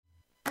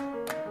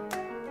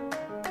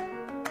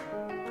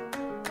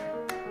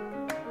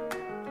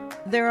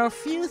There are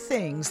few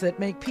things that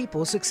make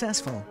people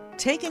successful.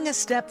 Taking a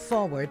step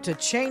forward to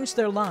change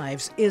their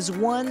lives is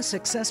one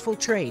successful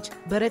trait,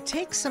 but it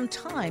takes some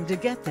time to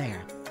get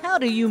there. How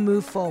do you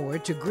move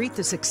forward to greet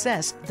the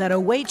success that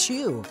awaits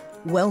you?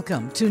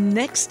 Welcome to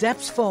Next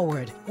Steps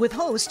Forward with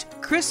host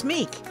Chris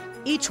Meek.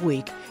 Each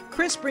week,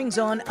 Chris brings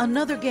on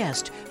another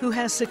guest who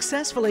has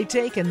successfully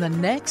taken the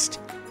next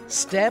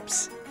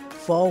steps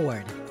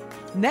forward.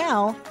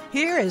 Now,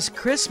 here is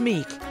Chris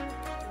Meek.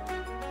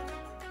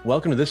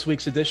 Welcome to this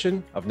week's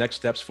edition of Next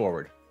Steps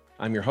Forward.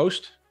 I'm your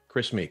host,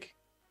 Chris Meek.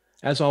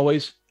 As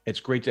always, it's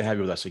great to have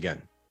you with us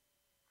again.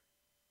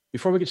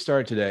 Before we get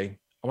started today,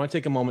 I want to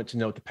take a moment to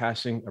note the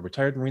passing of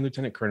retired Marine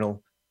Lieutenant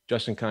Colonel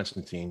Justin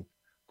Constantine,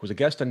 who was a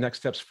guest on Next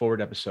Steps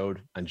Forward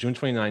episode on June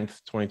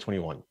 29th,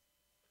 2021.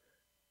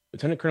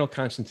 Lieutenant Colonel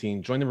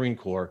Constantine joined the Marine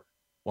Corps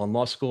while in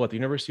law school at the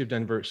University of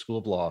Denver School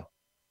of Law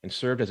and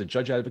served as a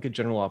Judge Advocate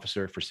General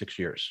Officer for 6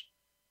 years.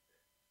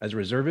 As a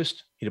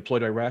reservist, he deployed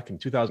to Iraq in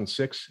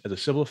 2006 as a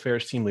civil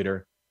affairs team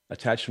leader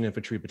attached to an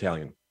infantry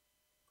battalion.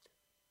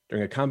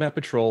 During a combat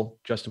patrol,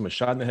 Justin was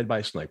shot in the head by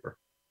a sniper.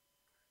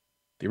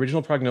 The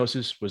original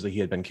prognosis was that he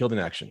had been killed in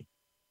action,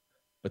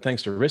 but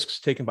thanks to risks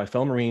taken by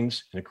fellow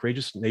Marines and a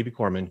courageous Navy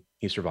corpsman,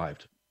 he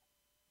survived.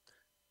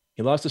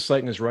 He lost his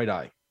sight in his right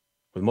eye.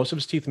 With most of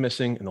his teeth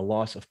missing and the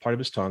loss of part of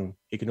his tongue,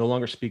 he could no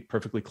longer speak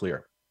perfectly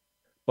clear,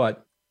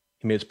 but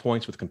he made his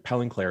points with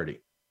compelling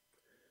clarity.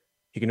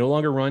 He can no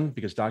longer run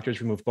because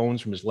doctors removed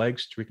bones from his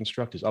legs to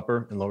reconstruct his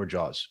upper and lower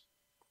jaws.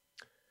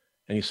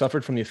 And he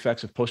suffered from the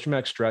effects of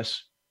post-traumatic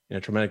stress and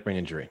a traumatic brain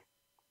injury.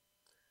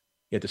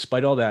 Yet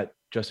despite all that,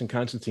 Justin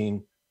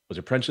Constantine was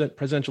a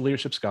presidential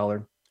leadership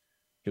scholar.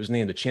 He was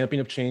named the Champion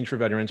of Change for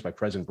Veterans by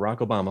President Barack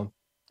Obama. And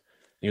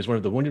he was one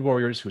of the wounded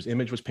warriors whose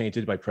image was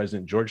painted by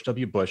President George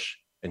W. Bush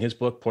in his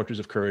book, Portraits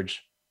of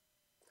Courage.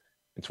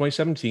 In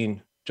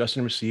 2017,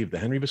 Justin received the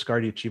Henry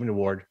Viscardi Achievement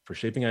Award for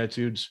shaping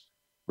attitudes,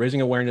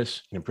 raising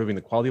awareness, and improving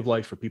the quality of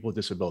life for people with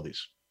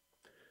disabilities,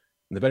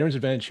 and the Veterans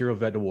Advantage Hero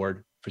Vet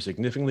Award for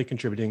significantly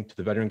contributing to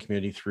the veteran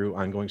community through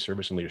ongoing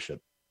service and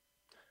leadership.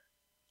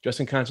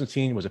 Justin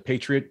Constantine was a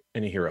patriot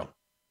and a hero,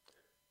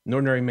 an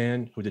ordinary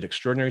man who did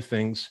extraordinary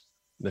things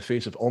in the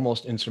face of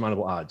almost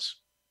insurmountable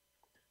odds.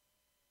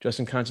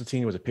 Justin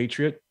Constantine was a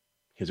patriot,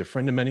 he was a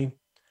friend to many,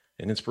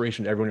 and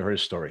inspiration to everyone who heard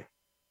his story.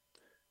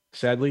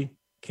 Sadly,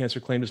 cancer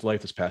claimed his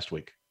life this past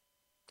week.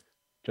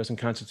 Justin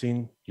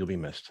Constantine, you'll be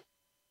missed.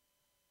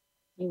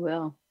 You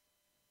will.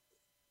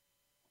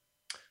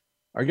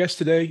 Our guest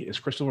today is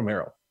Crystal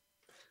Romero.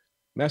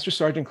 Master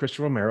Sergeant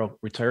Crystal Romero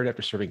retired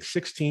after serving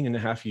 16 and a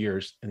half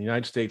years in the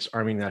United States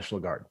Army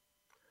National Guard.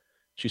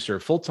 She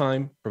served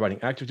full-time,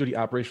 providing active duty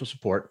operational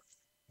support,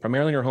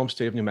 primarily in her home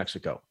state of New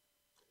Mexico.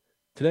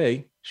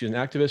 Today, she's an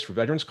activist for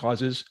veterans'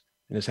 causes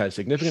and has had a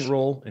significant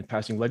role in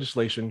passing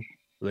legislation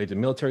related to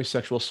military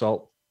sexual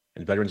assault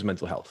and veterans'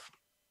 mental health.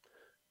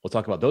 We'll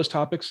talk about those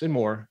topics and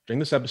more during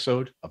this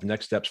episode of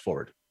Next Steps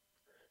Forward.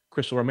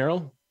 Crystal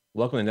Romero,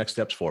 welcome to Next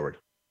Steps Forward.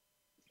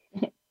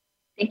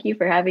 Thank you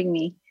for having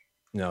me.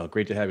 No,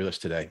 great to have you with us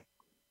today.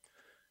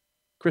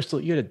 Crystal,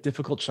 you had a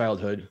difficult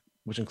childhood,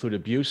 which included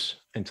abuse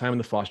and time in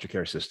the foster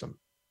care system.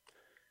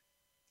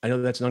 I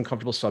know that's an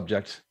uncomfortable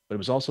subject, but it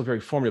was also very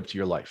formative to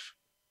your life.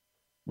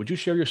 Would you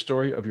share your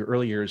story of your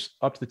early years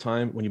up to the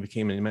time when you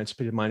became an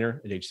emancipated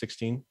minor at age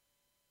 16?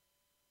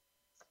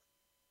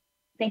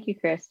 Thank you,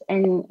 Chris.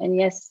 And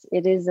yes,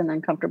 it is an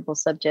uncomfortable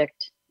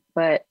subject,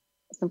 but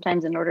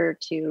sometimes in order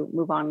to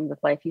move on with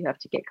life, you have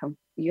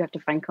to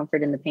find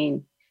comfort in the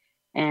pain.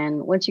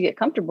 And once you get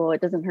comfortable,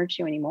 it doesn't hurt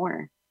you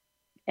anymore.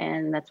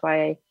 And that's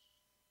why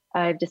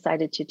I've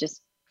decided to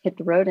just hit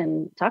the road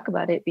and talk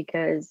about it,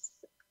 because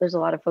there's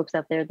a lot of folks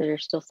out there that are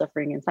still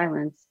suffering in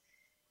silence.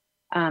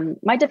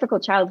 My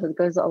difficult childhood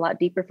goes a lot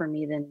deeper for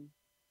me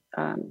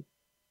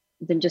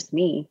than just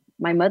me.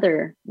 My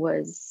mother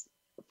was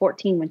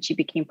 14 when she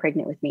became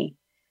pregnant with me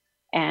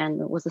and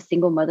was a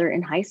single mother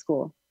in high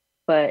school.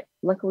 But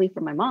luckily for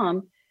my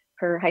mom,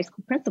 her high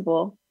school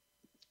principal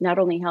not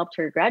only helped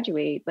her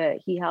graduate, but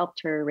he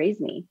helped her raise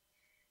me.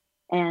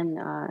 And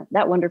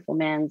that wonderful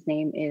man's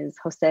name is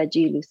Jose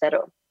G.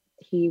 Lucero.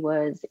 He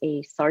was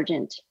a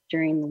sergeant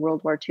during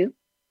World War II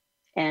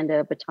and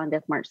a Bataan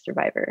Death March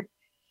survivor.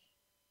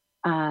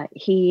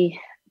 He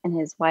and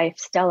his wife,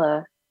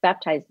 Stella,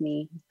 baptized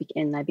me,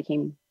 and I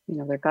became,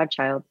 their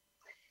godchild.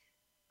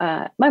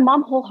 My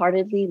mom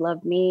wholeheartedly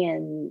loved me,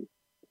 and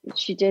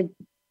she did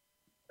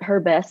her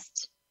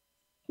best,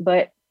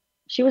 but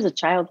she was a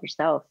child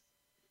herself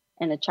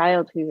and a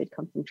child who had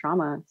come from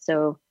trauma.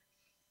 So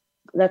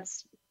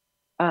that's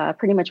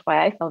pretty much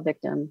why I fell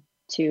victim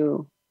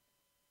to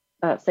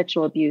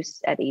sexual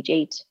abuse at age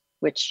 8,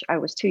 which I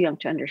was too young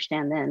to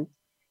understand then.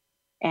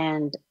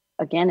 And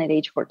again, at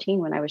age 14,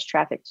 when I was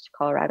trafficked to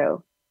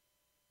Colorado.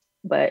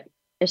 But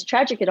as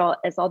tragic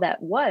as all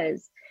that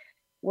was,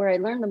 where I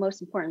learned the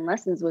most important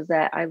lessons was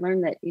that I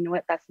learned that,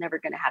 that's never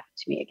going to happen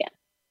to me again.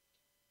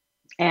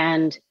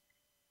 And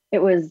it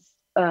was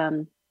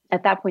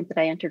at that point that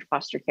I entered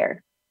foster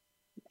care,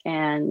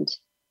 and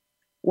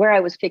where I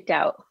was kicked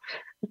out.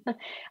 I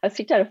was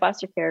kicked out of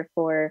foster care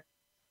for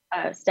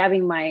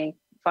stabbing my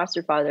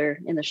foster father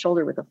in the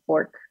shoulder with a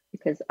fork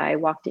because I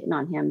walked in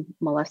on him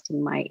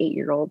molesting my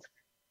 8-year-old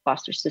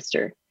foster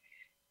sister.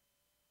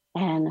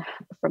 And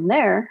from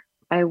there,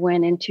 I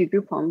went into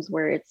group homes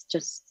where it's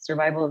just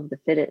survival of the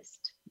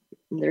fittest.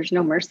 There's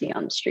no mercy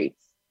on the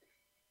streets.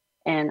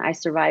 And I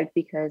survived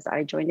because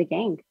I joined a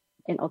gang.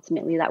 And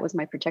ultimately, that was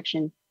my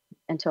protection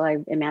until I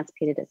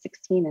emancipated at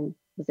 16 and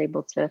was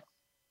able to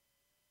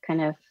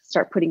kind of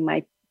start putting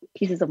my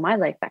pieces of my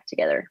life back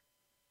together.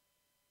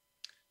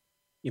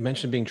 You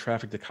mentioned being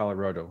trafficked to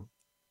Colorado.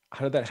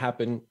 How did that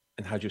happen,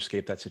 and how did you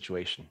escape that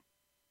situation?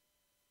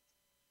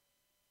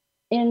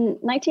 In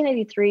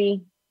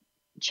 1983,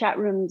 chat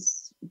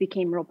rooms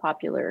became real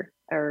popular,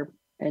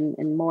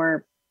 and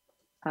more,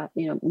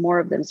 more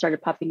of them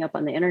started popping up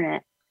on the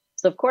internet.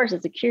 So of course,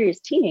 as a curious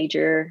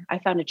teenager, I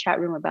found a chat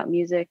room about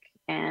music,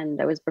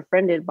 and I was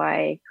befriended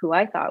by who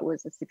I thought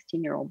was a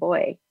 16-year-old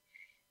boy.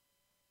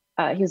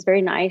 He was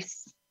very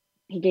nice.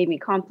 He gave me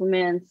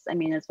compliments. I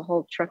mean, it's a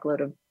whole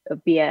truckload of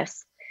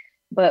BS.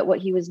 But what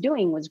he was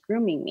doing was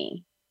grooming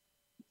me.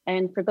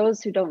 And for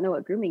those who don't know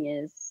what grooming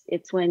is,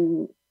 it's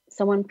when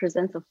someone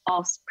presents a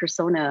false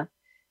persona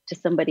to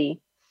somebody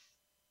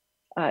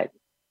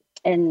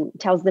and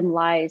tells them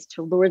lies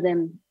to lure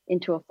them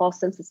into a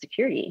false sense of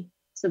security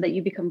so that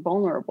you become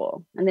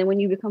vulnerable. And then when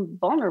you become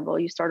vulnerable,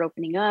 you start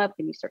opening up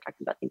and you start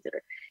talking about things that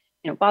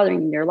are,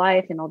 bothering in your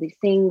life and all these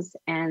things.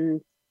 And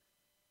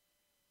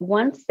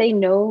once they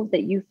know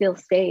that you feel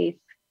safe,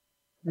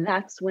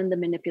 that's when the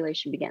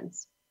manipulation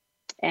begins.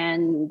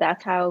 And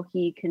that's how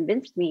he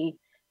convinced me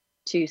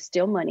to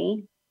steal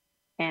money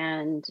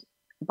and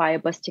buy a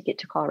bus ticket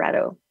to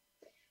Colorado.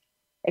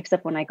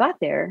 Except when I got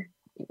there,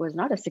 it was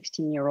not a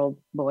 16-year-old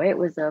boy, it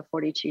was a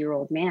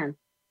 42-year-old man.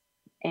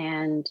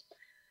 And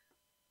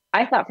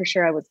I thought for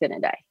sure I was going to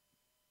die.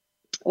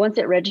 Once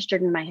it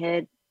registered in my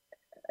head,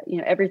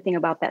 everything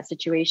about that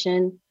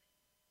situation,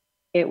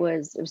 it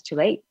was too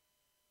late.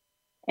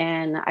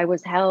 And I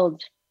was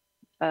held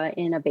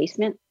in a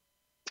basement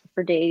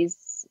for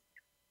days.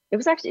 It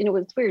was actually, it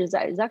was weird.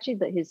 It was actually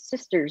his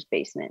sister's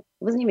basement.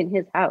 It wasn't even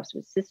his house, it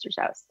was his sister's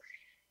house.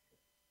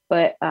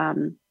 But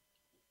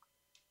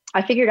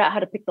I figured out how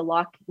to pick the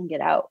lock and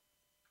get out.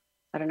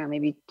 I don't know,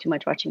 maybe too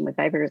much watching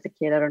MacGyver as a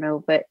kid, I don't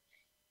know. But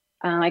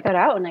I got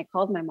out and I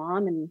called my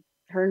mom, and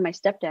her and my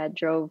stepdad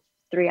drove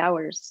 3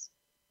 hours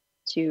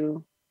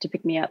to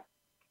pick me up.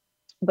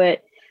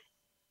 But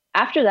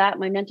after that,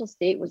 my mental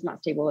state was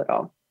not stable at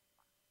all.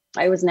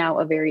 I was now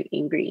a very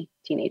angry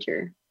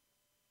teenager,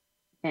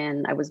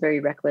 and I was very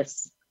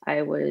reckless.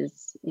 I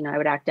was, I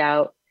would act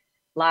out,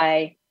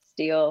 lie,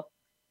 steal,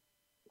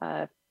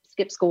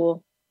 skip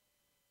school,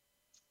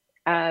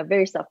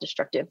 very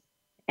self-destructive.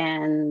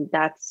 And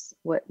that's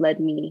what led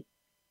me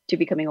to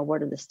becoming a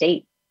ward of the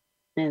state.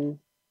 And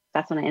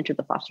that's when I entered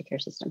the foster care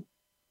system.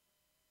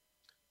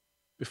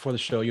 Before the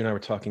show, you and I were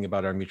talking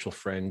about our mutual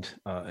friend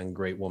and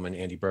great woman,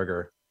 Andy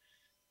Berger.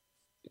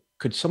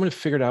 Could someone have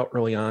figured out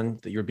early on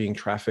that you're being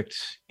trafficked?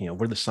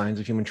 What are the signs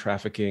of human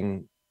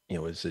trafficking?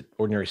 Is it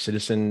ordinary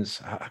citizens?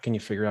 How can you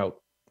figure out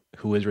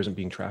who is or isn't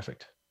being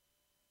trafficked?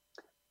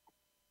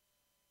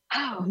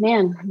 Oh,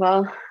 man.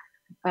 Well,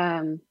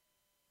 I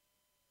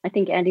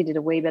think Andy did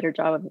a way better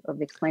job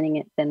of explaining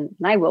it than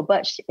I will.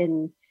 But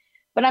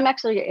I'm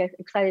actually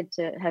excited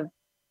to have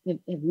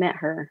met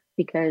her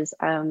because,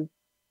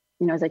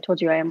 as I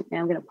told you, I am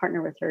going to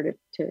partner with her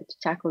to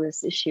tackle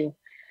this issue.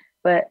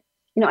 But,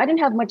 I didn't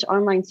have much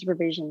online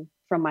supervision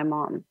from my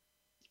mom.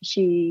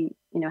 She,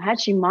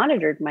 had she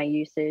monitored my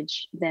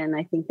usage, then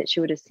I think that she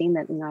would have seen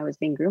that, I was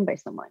being groomed by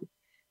someone.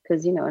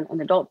 Because,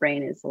 an adult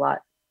brain is a lot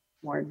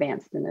more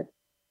advanced than a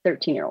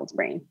 13-year-old's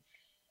brain.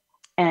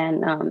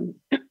 And,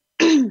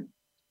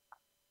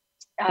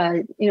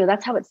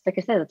 that's how it's, like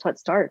I said, that's how it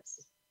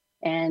starts.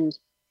 And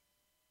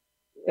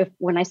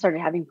when I started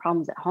having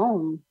problems at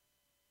home,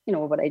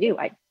 what I do,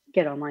 I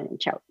get online and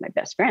chat with my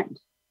best friend.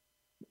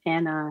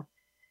 And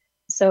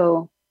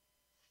so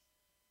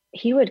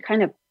he would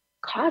kind of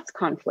cause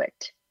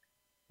conflict.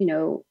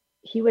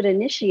 He would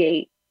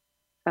initiate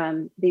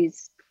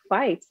these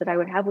fights that I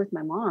would have with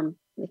my mom.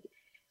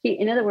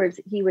 In other words,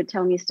 he would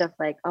tell me stuff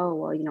like, "Oh,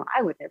 well,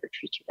 I would never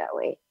treat you that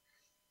way.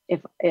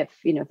 If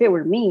it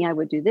were me, I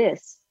would do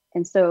this."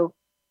 And so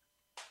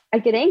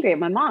I'd get angry at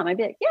my mom. I'd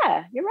be like,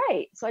 "Yeah, you're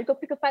right." So I'd go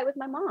pick a fight with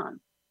my mom.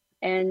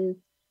 And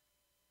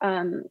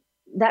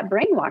that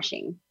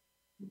brainwashing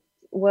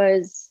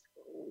was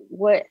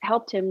what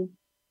helped him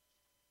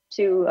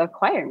to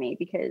acquire me,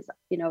 because,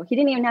 he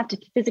didn't even have to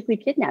physically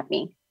kidnap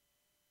me.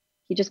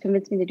 He just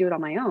convinced me to do it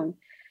on my own.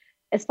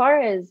 As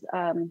far as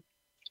how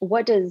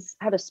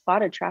to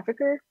spot a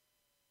trafficker,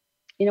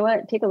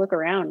 take a look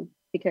around,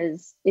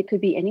 because it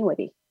could be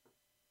anybody.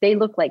 They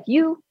look like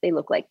you, they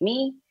look like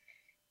me,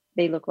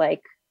 they look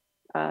like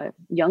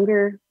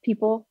younger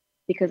people,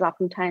 because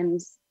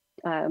oftentimes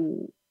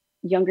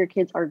younger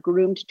kids are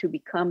groomed to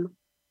become,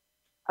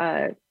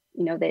 they're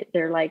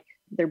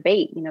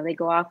bait. They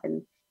go off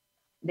and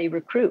they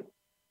recruit.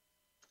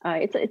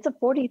 It's a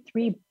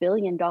 $43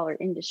 billion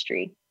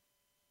industry,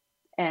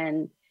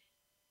 and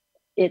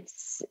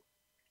it's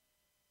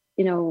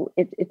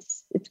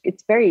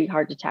it's very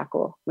hard to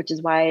tackle, which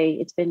is why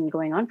it's been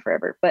going on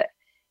forever. But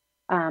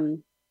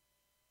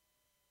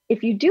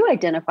if you do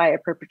identify a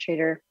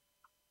perpetrator,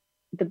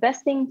 the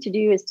best thing to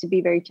do is to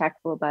be very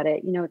tactful about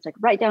it. It's like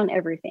write down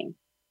everything.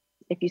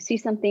 If you see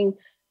something,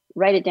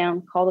 write it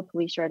down, call the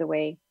police right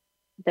away.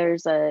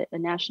 There's a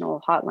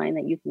national hotline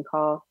that you can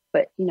call,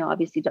 but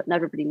obviously not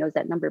everybody knows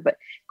that number, but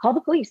call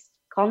the police,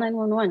 call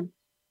 911,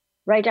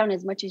 write down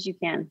as much as you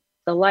can.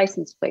 The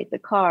license plate, the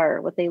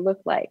car, what they look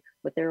like,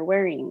 what they're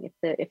wearing,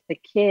 if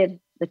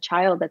the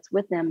child that's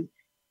with them,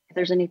 if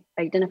there's any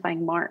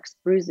identifying marks,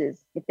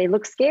 bruises, if they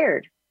look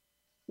scared.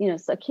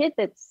 So a kid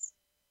that's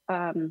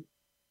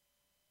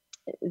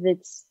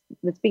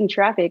being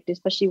trafficked,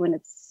 especially when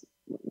it's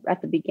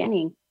at the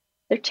beginning,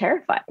 they're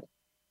terrified.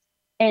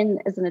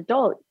 And as an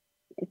adult,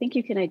 I think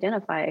you can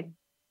identify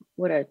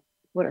what a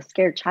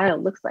scared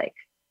child looks like.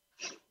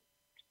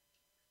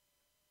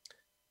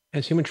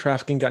 Has human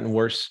trafficking gotten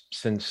worse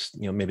since,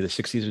 maybe the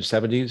 60s or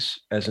 70s,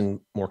 as in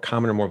more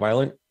common or more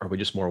violent, or are we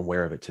just more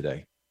aware of it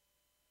today?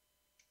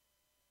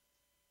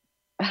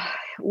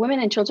 Women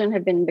and children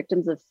have been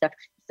victims of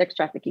sex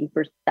trafficking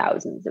for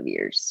thousands of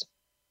years.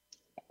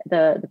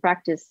 The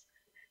practice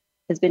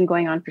has been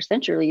going on for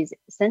centuries,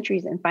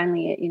 and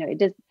finally,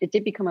 it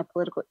did become a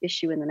political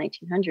issue in the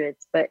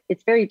 1900s. But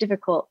it's very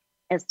difficult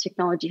as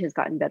technology has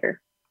gotten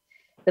better.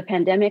 The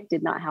pandemic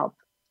did not help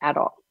at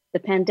all. The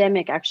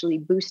pandemic actually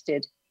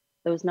boosted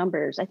those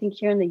numbers. I think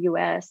here in the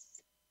US,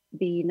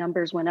 the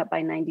numbers went up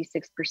by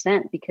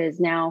 96% because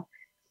now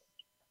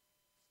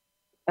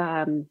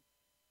there's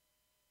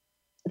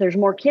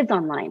more kids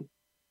online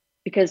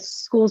because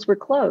schools were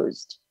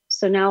closed.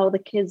 So now the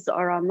kids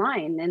are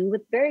online and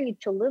with very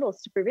to little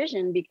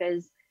supervision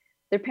because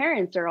their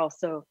parents are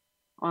also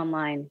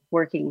online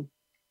working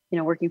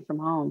from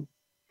home.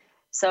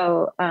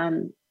 So,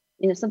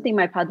 something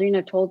my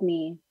padrino told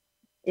me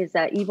is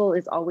that evil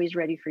is always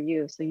ready for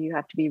you. So you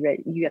have to be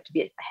ready. You have to be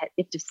ahead.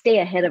 You have to stay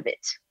ahead of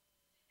it.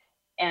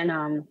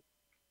 And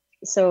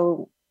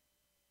so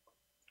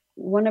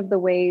one of the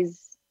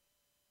ways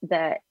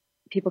that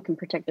people can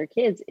protect their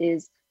kids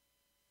is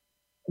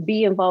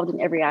be involved in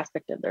every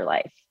aspect of their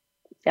life.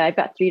 I've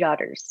got 3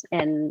 daughters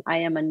and I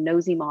am a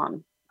nosy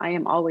mom. I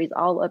am always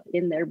all up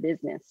in their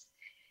business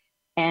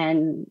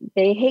and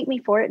they hate me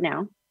for it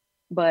now,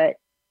 but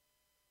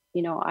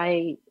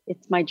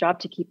it's my job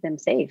to keep them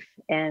safe.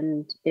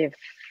 And if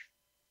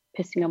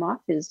pissing them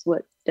off is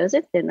what does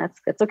it, then that's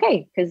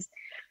okay. Because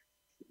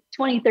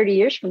 20, 30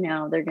 years from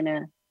now, they're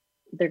gonna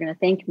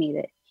thank me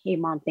that, hey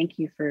mom, thank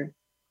you for,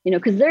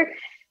 because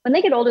when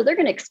they get older, they're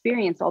gonna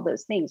experience all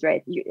those things,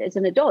 right? As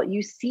an adult,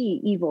 you see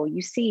evil,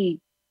 you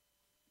see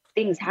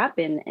things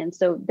happen. And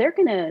so they're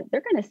gonna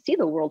see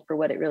the world for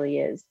what it really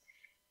is.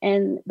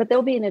 But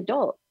they'll be an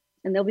adult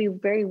and they'll be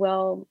very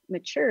well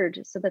matured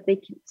so that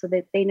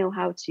they know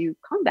how to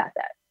combat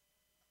that.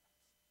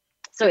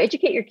 So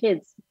educate your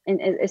kids.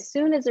 And as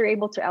soon as they're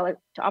able to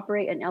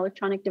operate an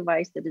electronic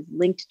device that is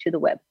linked to the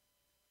web.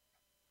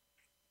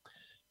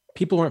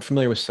 People who aren't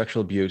familiar with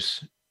sexual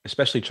abuse,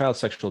 especially child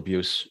sexual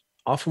abuse,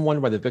 often wonder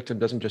why the victim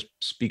doesn't just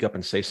speak up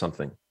and say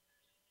something.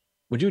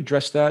 Would you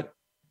address that?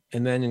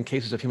 And then in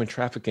cases of human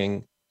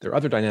trafficking, there are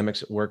other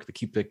dynamics at work that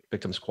keep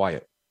victims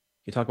quiet.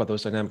 Can you talk about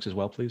those dynamics as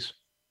well, please?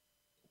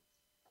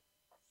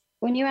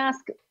 When you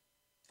ask,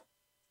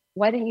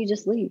 why didn't you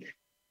just leave?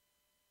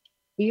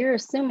 You're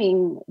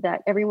assuming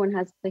that everyone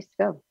has a place to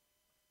go.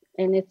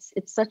 And it's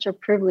such a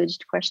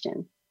privileged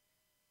question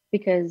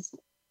because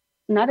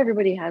not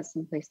everybody has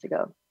some place to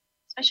go,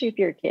 especially if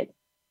you're a kid.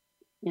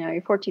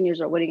 You're 14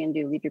 years old. What are you going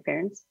to do? Leave your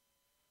parents?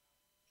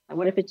 And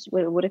what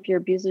if your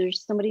abuser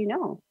is somebody you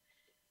know?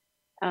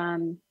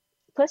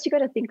 Plus, you got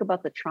to think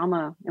about the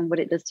trauma and what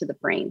it does to the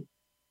brain.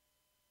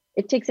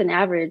 It takes an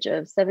average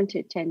of 7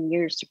 to 10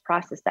 years to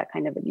process that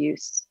kind of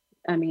abuse.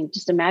 I mean,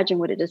 just imagine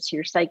what it does to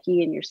your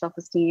psyche and your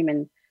self-esteem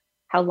and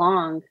how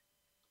long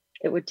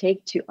it would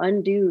take to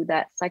undo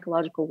that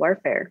psychological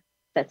warfare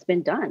that's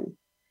been done,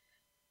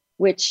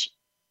 which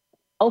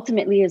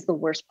ultimately is the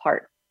worst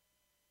part.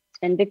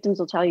 And victims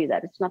will tell you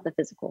that it's not the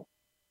physical.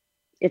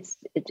 It's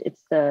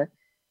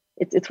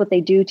what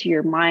they do to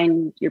your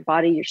mind, your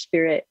body, your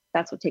spirit.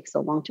 That's what takes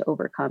so long to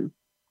overcome.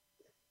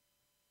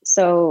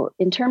 So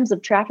in terms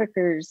of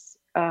traffickers,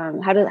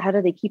 how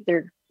do they keep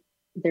their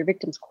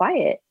victims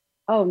quiet?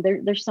 Oh,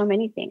 there's so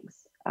many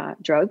things.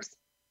 Drugs.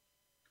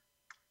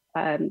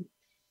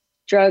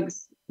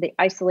 Drugs, they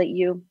isolate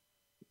you.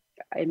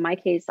 In my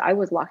case, I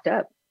was locked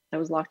up. I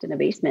was locked in a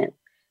basement.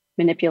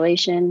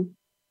 Manipulation,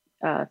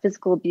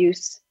 physical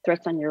abuse,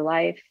 threats on your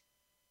life.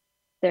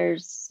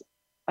 There's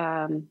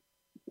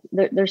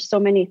so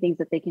many things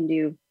that they can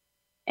do.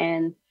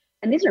 And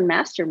these are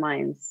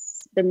masterminds.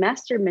 They're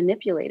master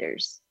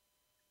manipulators.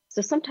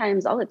 So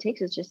sometimes all it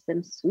takes is just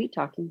them sweet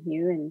talking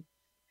you, and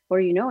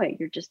before you know it,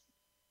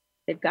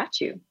 they've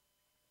got you.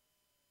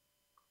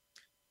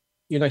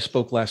 You and I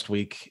spoke last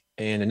week,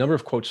 and a number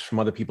of quotes from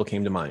other people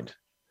came to mind.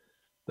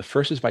 The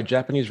first is by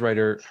Japanese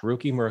writer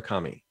Haruki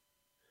Murakami.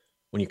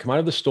 When you come out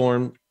of the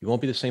storm, you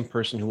won't be the same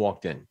person who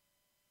walked in.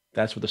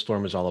 That's what the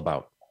storm is all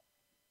about.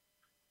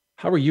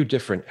 How are you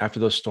different after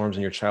those storms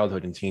in your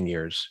childhood and teen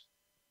years?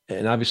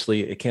 And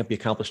obviously, it can't be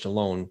accomplished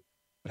alone,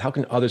 but how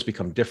can others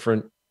become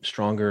different,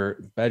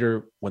 stronger,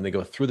 better when they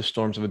go through the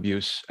storms of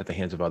abuse at the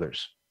hands of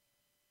others?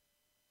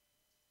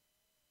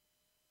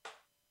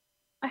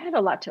 I had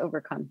a lot to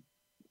overcome.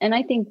 And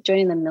I think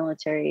joining the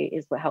military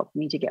is what helped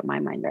me to get my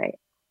mind right.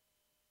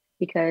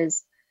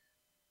 Because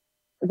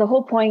the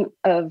whole point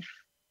of,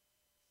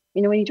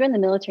 when you join the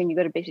military and you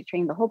go to basic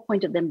training, the whole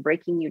point of them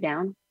breaking you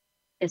down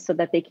is so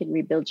that they can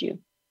rebuild you.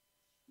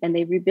 And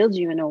they rebuild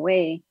you in a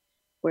way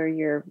where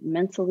you're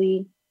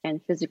mentally and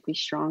physically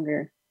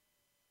stronger.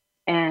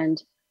 And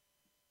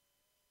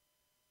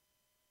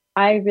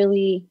I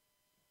really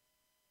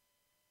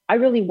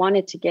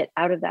wanted to get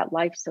out of that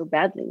life so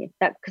badly,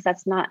 because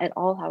that's not at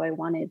all how I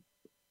wanted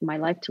my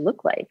life to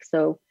look like.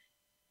 So,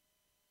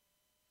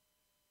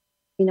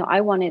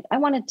 I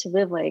wanted to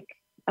live like,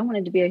 I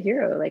wanted to be a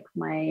hero, like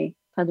my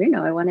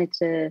padrino. I wanted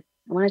to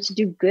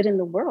do good in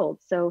the world.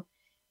 So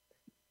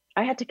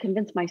I had to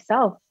convince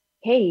myself,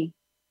 hey,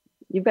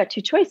 you've got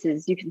two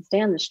choices. You can stay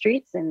on the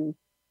streets and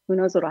who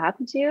knows what'll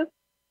happen to you,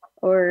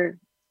 or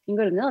you can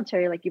go to the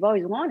military like you've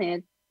always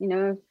wanted,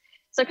 So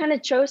I kind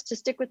of chose to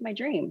stick with my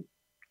dream.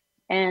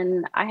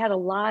 And I had a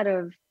lot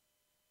of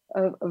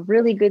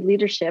really good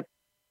leadership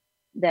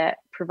that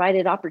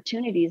provided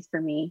opportunities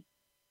for me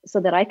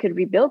so that I could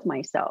rebuild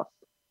myself.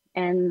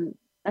 And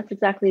that's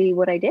exactly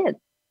what I did.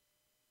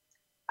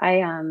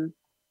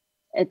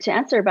 To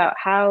answer about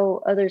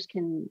how others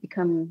can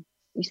become,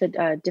 you said,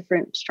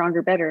 different,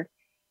 stronger, better.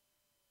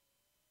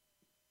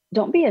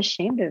 Don't be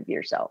ashamed of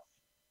yourself.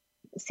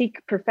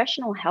 Seek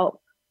professional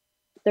help.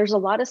 There's a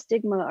lot of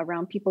stigma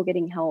around people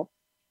getting help.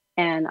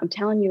 And I'm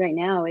telling you right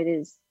now,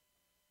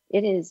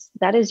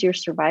 that is your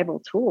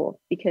survival tool,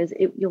 because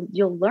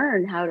you'll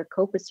learn how to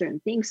cope with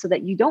certain things so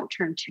that you don't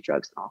turn to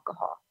drugs and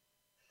alcohol.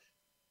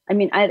 I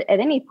mean, at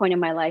any point in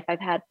my life, I've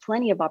had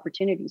plenty of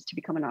opportunities to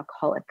become an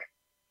alcoholic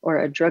or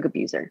a drug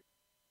abuser.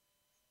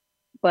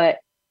 But,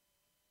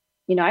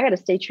 I got to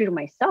stay true to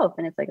myself.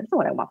 And it's like, that's not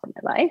what I want for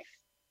my life.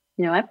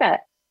 I've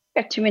got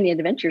too many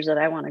adventures that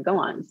I want to go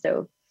on.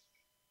 So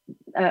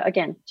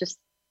again, just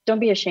don't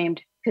be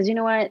ashamed, because you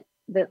know what?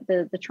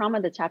 The trauma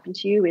that's happened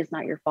to you is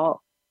not your fault.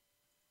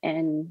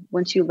 And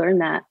once you learn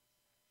that,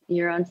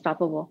 you're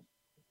unstoppable.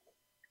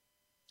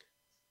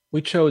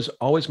 We chose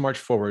Always March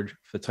Forward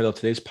for the title of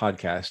today's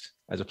podcast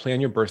as a play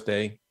on your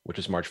birthday, which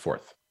is March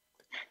 4th.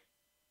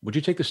 Would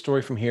you take the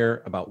story from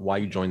here about why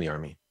you joined the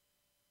Army?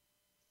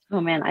 Oh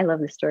man, I love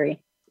this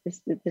story.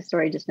 This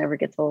story just never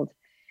gets old.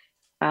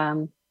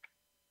 When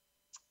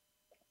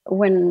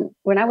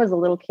I was a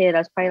little kid, I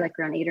was probably like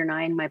around 8 or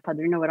 9, my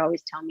padrino would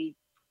always tell me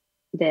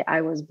that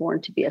I was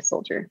born to be a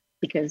soldier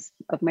because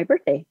of my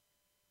birthday.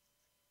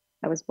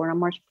 I was born on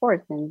March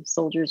 4th, and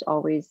soldiers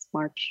always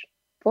march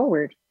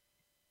forward.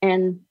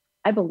 And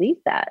I believe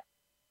that.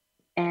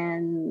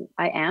 And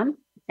I am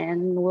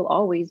and will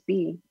always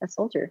be a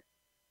soldier.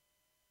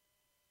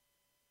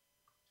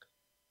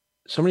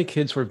 So many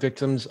kids who are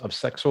victims of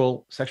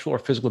sexual or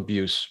physical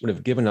abuse would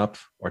have given up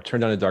or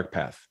turned down a dark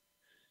path.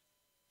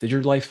 Did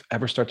your life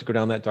ever start to go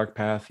down that dark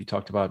path? You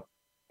talked about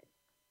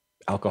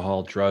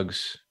alcohol,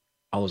 drugs,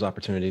 all those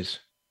opportunities.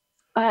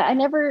 I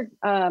never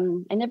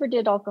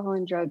did alcohol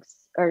and drugs,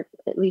 or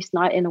at least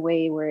not in a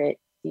way where it,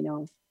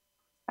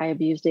 I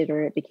abused it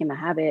or it became a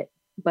habit.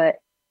 But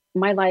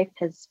my life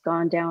has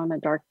gone down a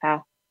dark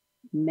path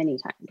many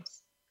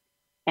times.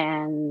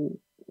 And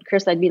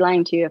Chris, I'd be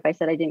lying to you if I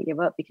said I didn't give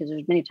up, because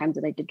there's many times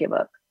that I did give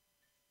up.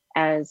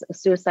 As a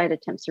suicide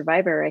attempt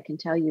survivor, I can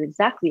tell you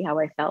exactly how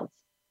I felt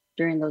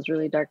during those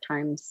really dark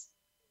times,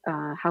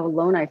 how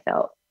alone I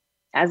felt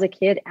as a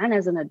kid and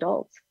as an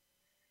adult.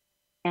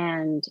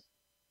 And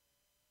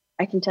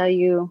I can tell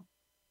you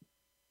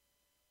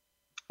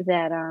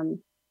that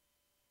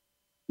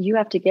you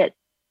have to get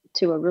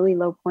to a really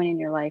low point in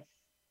your life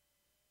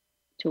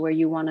to where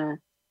you want to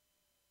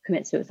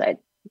commit suicide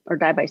or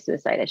die by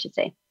suicide, I should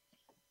say.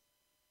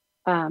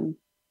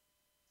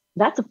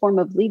 That's a form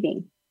of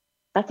leaving.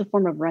 That's a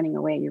form of running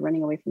away. You're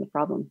running away from the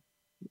problem.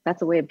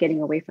 That's a way of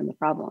getting away from the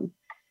problem.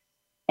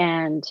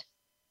 And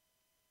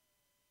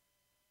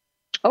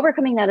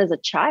overcoming that as a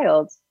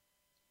child,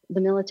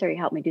 the military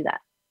helped me do that,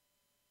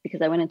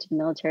 because I went into the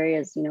military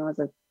as an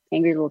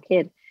angry little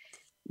kid,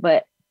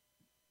 but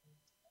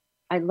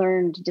I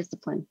learned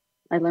discipline.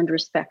 I learned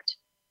respect.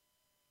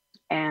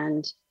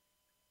 And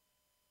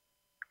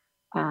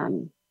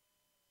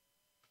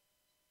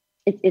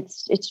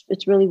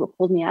it's really what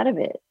pulled me out of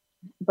it.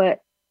 But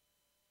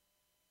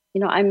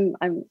I'm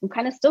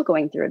kind of still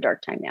going through a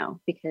dark time now,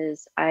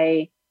 because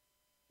I've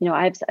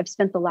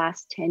spent the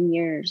last 10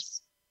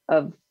 years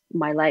of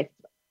my life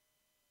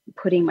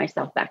putting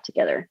myself back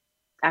together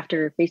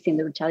after facing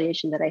the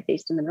retaliation that I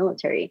faced in the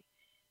military.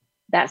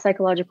 That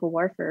psychological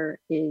warfare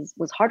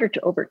was harder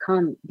to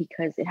overcome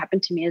because it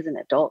happened to me as an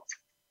adult.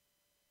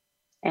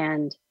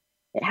 And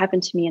it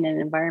happened to me in an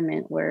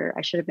environment where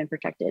I should have been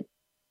protected.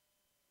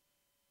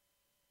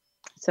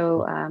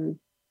 So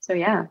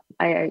yeah,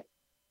 I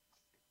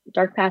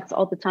dark paths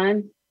all the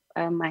time.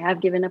 I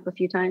have given up a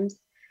few times.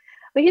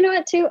 But you know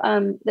what, too?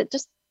 That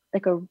just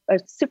like a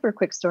super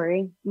quick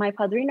story. My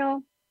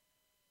padrino,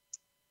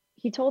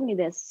 he told me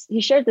this.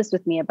 He shared this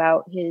with me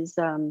about his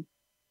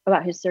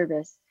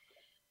service.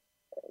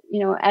 You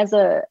know, as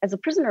a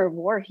prisoner of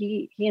war,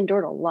 he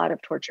endured a lot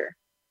of torture,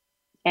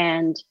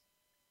 and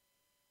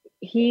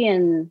he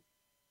and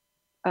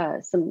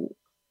some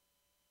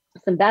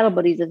battle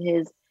buddies of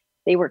his,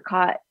 they were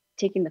caught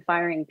taking the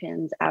firing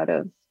pins out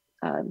of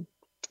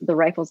the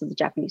rifles of the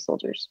Japanese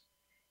soldiers,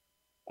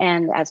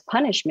 and as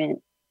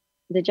punishment,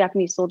 the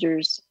Japanese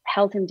soldiers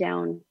held him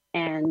down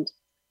and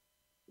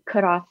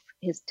cut off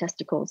his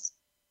testicles,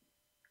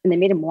 and they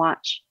made him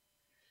watch.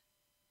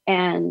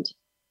 And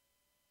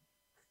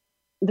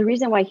the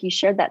reason why he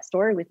shared that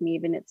story with me,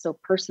 even it's so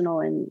personal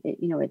and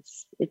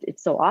it's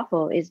so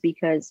awful, is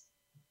because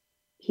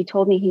he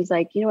told me, he's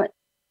like, you know what,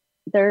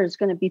 there's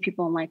going to be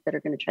people in life that are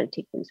going to try to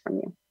take things from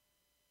you.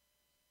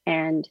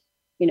 And,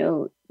 you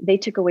know, they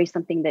took away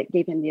something that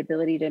gave him the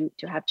ability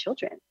to have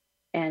children.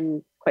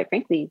 And quite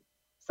frankly,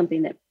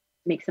 something that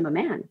makes him a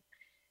man.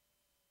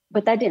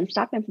 But that didn't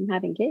stop him from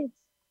having kids,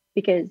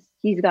 because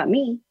he's got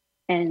me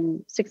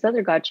and 6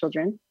 other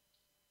godchildren,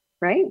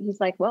 right? He's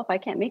like, well, if I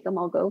can't make them,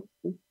 I'll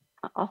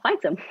find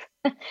some.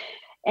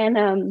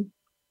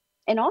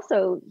 And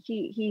also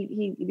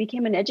he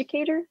became an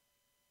educator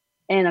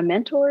and a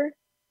mentor,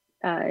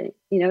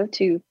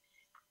 to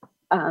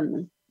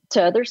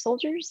other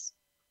soldiers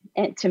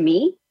and to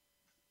me.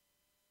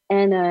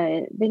 And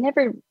they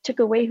never took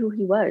away who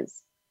he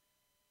was.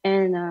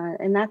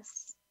 And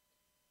that's,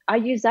 I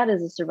use that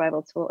as a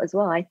survival tool as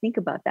well. I think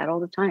about that all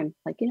the time.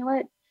 Like, you know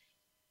what,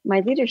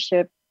 my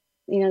leadership,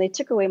 they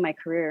took away my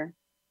career,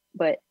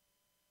 but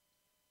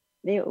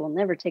they will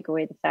never take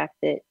away the fact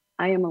that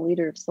I am a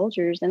leader of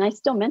soldiers, and I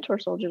still mentor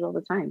soldiers all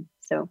the time.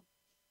 So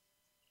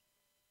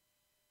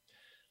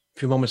a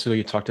few moments ago,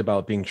 you talked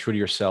about being true to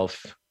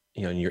yourself,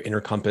 in your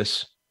inner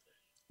compass.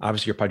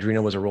 Obviously, your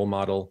padrino was a role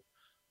model,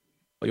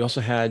 but you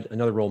also had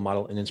another role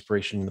model and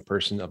inspiration in the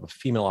person of a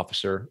female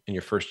officer in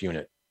your first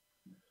unit.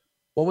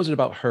 What was it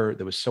about her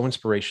that was so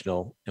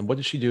inspirational, and what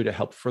did she do to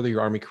help further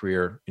your Army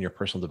career and your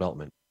personal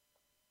development?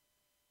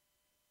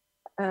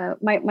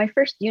 My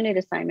first unit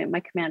assignment,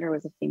 my commander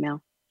was a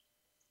female.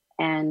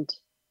 And,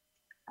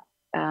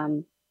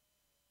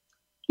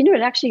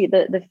 actually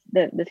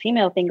the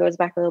female thing goes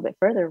back a little bit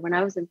further. When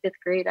I was in 5th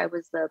grade, I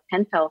was the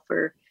pen pal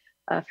for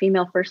a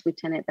female first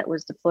lieutenant that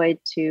was deployed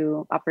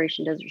to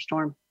Operation Desert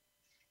Storm.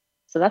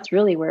 So that's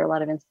really where a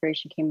lot of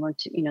inspiration came on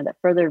to, that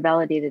further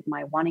validated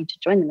my wanting to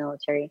join the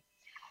military.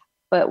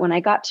 But when I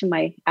got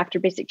to after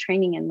basic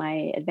training in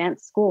my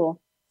advanced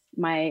school,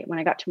 when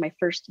I got to my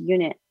first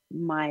unit,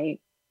 my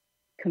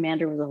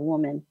commander was a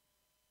woman.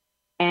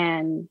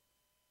 And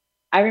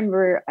I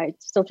remember,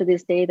 still to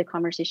this day, the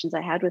conversations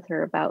I had with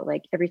her about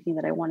like everything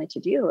that I wanted to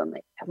do. I'm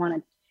like,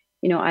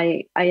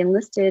 I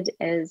enlisted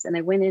and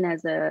I went in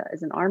as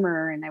an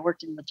armorer, and I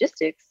worked in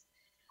logistics.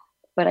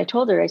 But I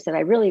told her, I said,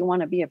 I really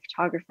want to be a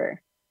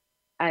photographer.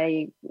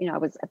 I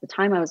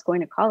was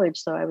going to college,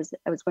 so I was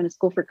going to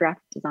school for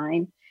graphic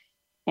design,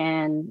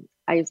 and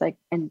I was like,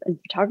 and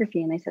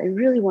photography. And I said, I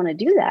really want to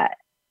do that.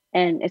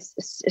 And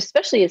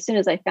especially as soon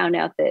as I found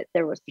out that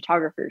there was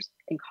photographers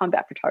and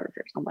combat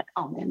photographers, I'm like,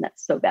 oh man,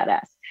 that's so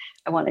badass.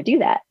 I want to do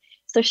that.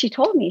 So she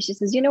told me, she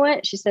says, you know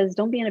what? She says,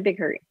 don't be in a big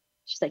hurry.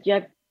 She's like,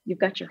 you've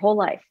got your whole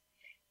life,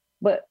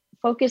 but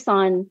focus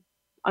on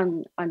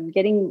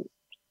getting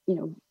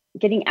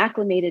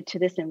acclimated to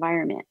this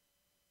environment.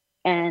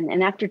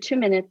 And after 2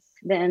 minutes,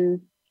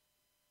 then,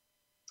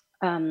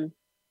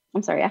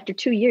 after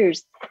 2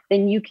 years,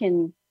 then you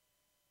can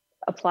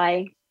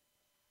apply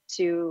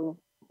to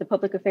the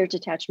public affairs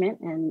detachment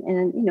and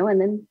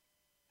then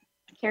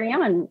carry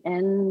on.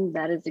 And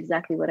that is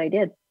exactly what I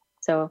did.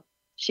 So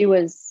she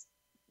was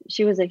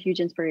a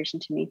huge inspiration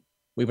to me.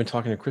 We've been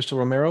talking to Crystal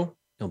Romero, and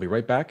we'll be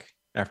right back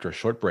after a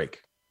short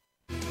break.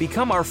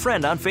 Become our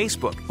friend on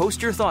Facebook.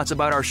 Post your thoughts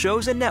about our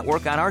shows and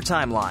network on our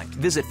timeline.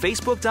 Visit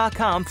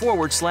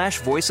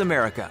facebook.com/Voice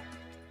America.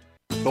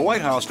 The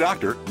White House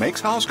doctor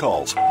makes house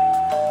calls.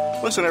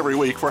 Listen every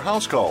week for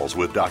House Calls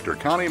with Dr.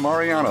 Connie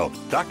Mariano.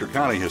 Dr.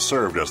 Connie has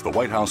served as the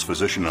White House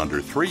physician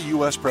under 3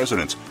 U.S.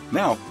 presidents.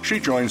 Now,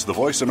 she joins the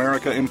Voice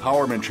America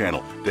Empowerment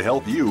Channel to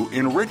help you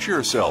enrich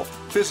yourself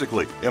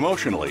physically,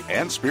 emotionally,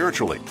 and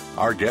spiritually.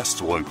 Our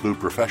guests will include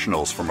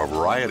professionals from a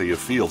variety of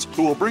fields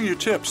who will bring you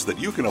tips that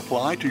you can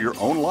apply to your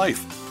own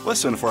life.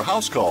 Listen for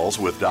House Calls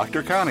with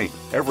Dr. Connie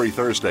every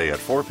Thursday at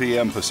 4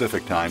 p.m.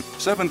 Pacific Time,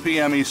 7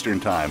 p.m.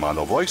 Eastern Time on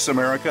the Voice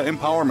America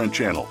Empowerment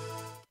Channel.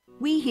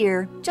 We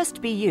hear just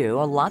be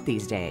you a lot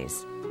these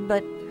days.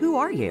 But who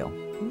are you?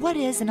 What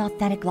is an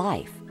authentic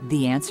life?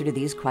 The answer to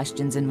these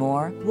questions and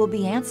more will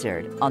be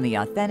answered on The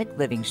Authentic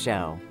Living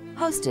Show,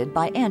 hosted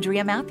by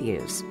Andrea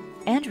Matthews.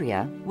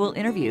 Andrea will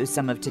interview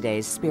some of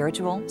today's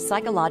spiritual,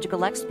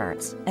 psychological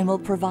experts and will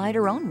provide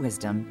her own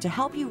wisdom to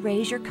help you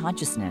raise your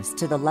consciousness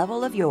to the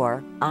level of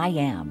your I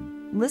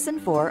am. Listen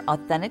for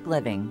Authentic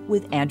Living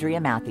with Andrea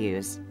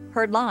Matthews.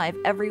 Heard live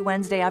every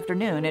Wednesday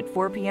afternoon at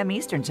 4 p.m.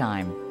 Eastern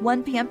Time,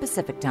 1 p.m.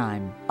 Pacific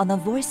Time on the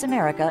Voice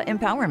America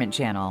Empowerment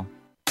Channel.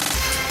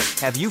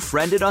 Have you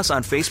friended us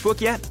on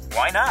Facebook yet?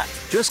 Why not?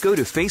 Just go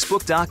to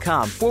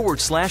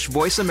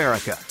facebook.com/Voice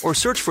America or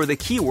search for the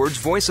keywords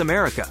Voice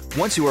America.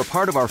 Once you are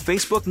part of our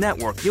Facebook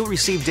network, you'll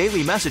receive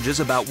daily messages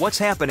about what's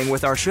happening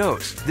with our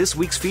shows, this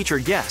week's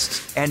featured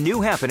guests, and new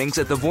happenings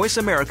at the Voice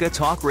America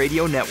Talk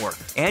Radio Network.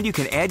 And you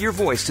can add your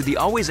voice to the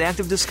always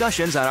active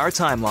discussions on our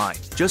timeline.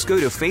 Just go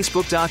to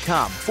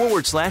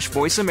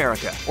facebook.com/Voice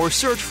America or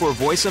search for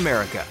Voice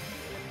America.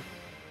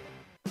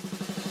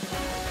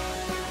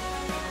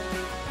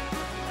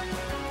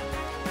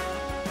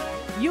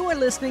 You are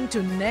listening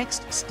to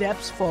Next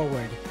Steps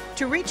Forward.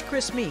 To reach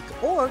Chris Meek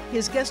or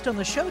his guest on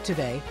the show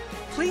today,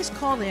 please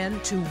call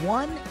in to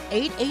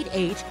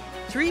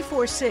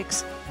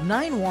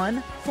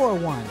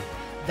 1-888-346-9141.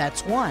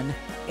 That's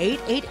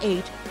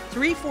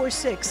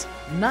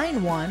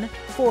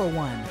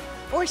 1-888-346-9141.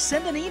 Or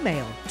send an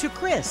email to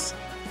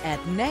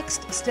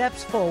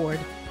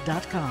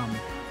chris@nextstepsforward.com.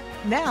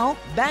 Now,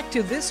 back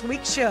to this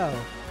week's show.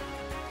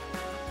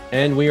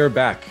 And we are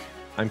back.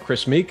 I'm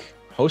Chris Meek,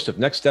 host of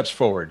Next Steps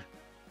Forward,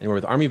 and we're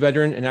with Army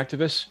veteran and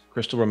activist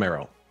Crystal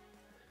Romero.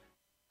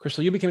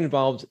 Crystal, you became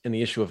involved in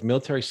the issue of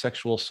military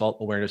sexual assault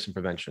awareness and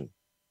prevention.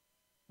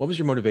 What was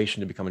your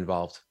motivation to become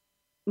involved?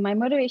 My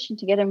motivation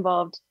to get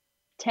involved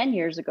 10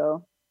 years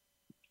ago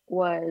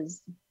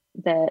was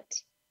that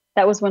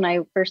was when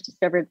I first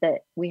discovered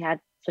that we had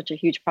such a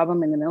huge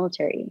problem in the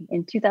military.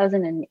 In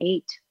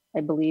 2008,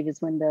 I believe,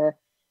 is when the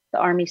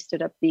Army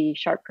stood up the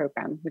SHARP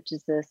program, which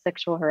is the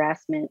Sexual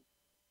Harassment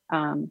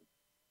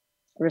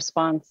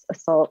Response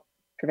Assault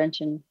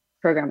Prevention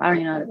Program. I don't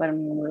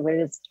even know what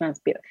it is,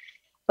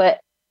 but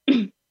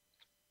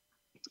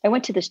I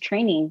went to this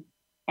training,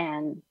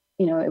 and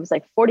it was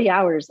like 40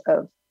 hours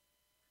of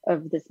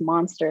this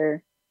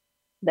monster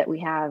that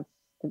we have,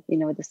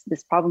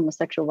 this problem with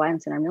sexual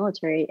violence in our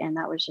military, and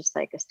that was just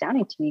like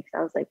astounding to me, because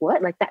I was like,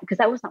 what, like that? Because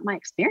that was not my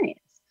experience.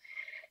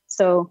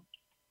 So,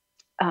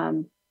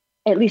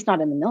 at least not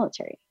in the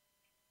military,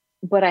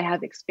 but I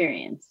have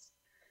experience.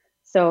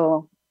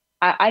 So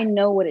I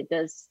know what it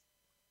does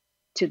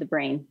to the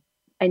brain.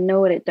 I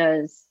know what it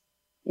does,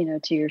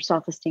 to your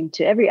self-esteem,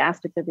 to every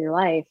aspect of your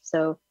life.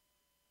 So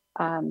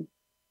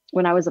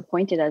when I was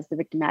appointed as the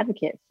victim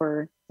advocate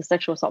for the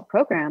sexual assault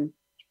program,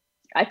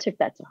 I took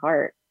that to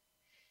heart.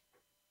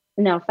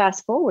 Now,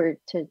 fast forward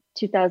to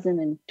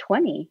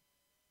 2020,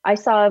 I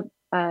saw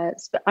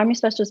Army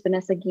Specialist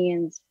Vanessa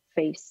Guillen's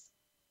face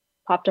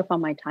popped up on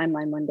my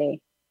timeline one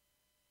day.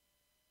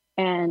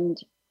 And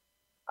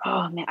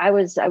oh man, I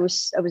was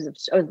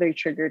very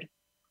triggered.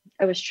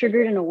 I was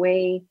triggered in a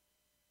way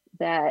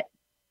that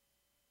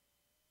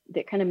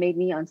kind of made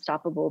me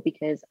unstoppable,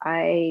 because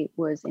I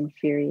was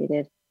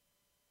infuriated.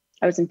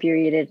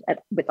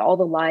 With all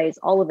the lies,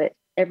 all of it,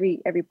 every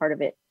part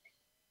of it.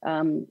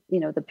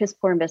 The piss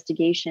poor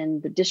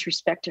investigation, the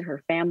disrespect to her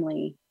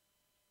family,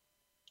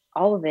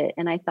 all of it.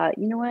 And I thought,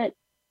 you know what?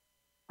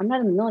 I'm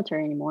not in the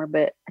military anymore,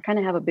 but I kind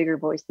of have a bigger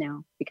voice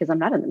now because I'm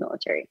not in the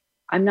military.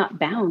 I'm not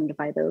bound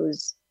by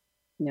those,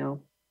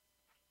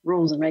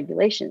 rules and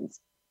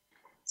regulations.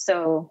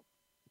 So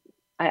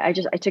I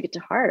took it to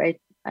heart.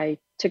 I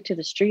took to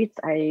the streets.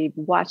 I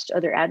watched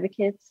other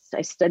advocates.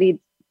 I studied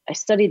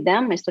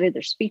them. I studied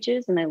their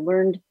speeches, and I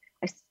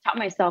taught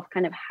myself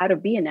kind of how to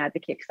be an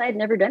advocate, because I had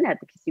never done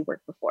advocacy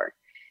work before.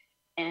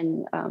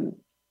 And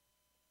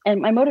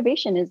my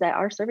motivation is that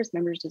our service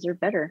members deserve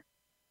better.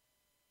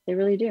 They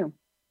really do.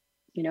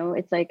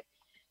 It's like,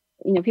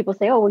 people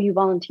say, oh, well, you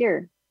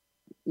volunteer.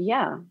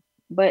 Yeah,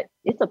 but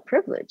it's a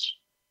privilege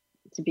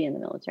to be in the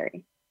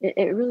military.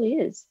 It really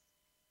is,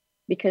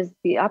 because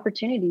the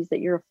opportunities that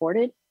you're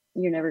afforded,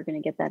 you're never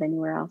going to get that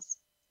anywhere else.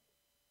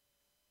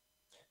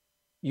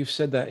 You've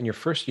said that in your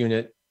first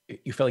unit,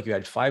 you felt like you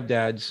had 5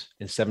 dads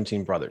and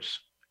 17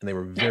 brothers, and they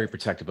were very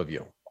protective of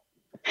you.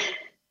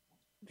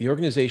 The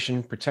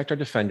organization Protect Our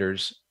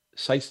Defenders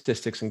cites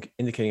statistics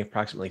indicating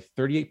approximately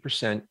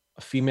 38%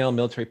 of female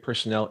military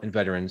personnel and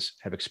veterans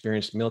have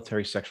experienced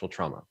military sexual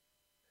trauma.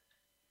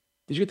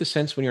 Did you get the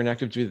sense when you were in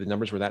active duty the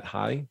numbers were that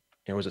high?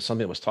 And was it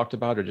something that was talked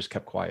about or just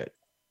kept quiet?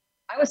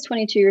 I was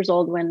 22 years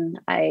old when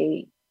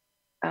I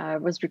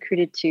was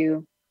recruited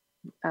to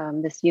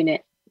this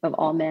unit of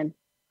all men.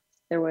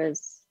 There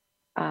was,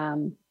 I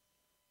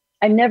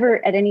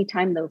never at any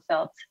time though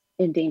felt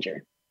in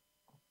danger.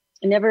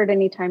 Never at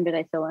any time did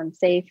I feel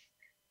unsafe,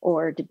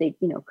 or did they,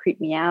 creep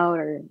me out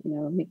or,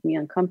 make me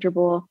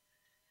uncomfortable.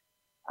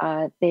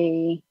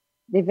 They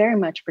very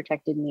much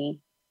protected me.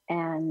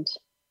 And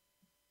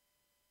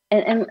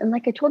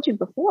like I told you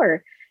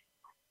before,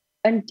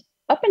 and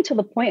up until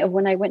the point of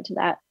when I went to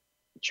that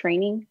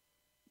training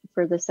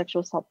for the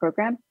sexual assault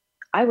program,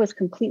 I was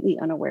completely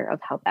unaware of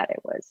how bad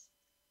it was,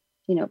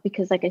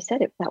 because like I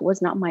said, that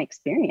was not my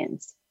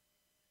experience,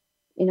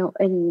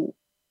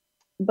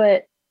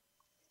 but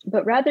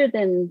rather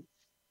than,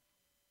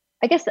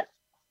 I guess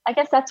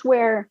that's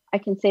where I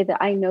can say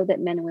that I know that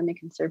men and women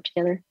can serve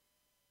together,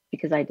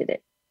 because I did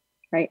it,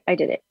 right? I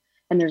did it.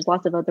 And there's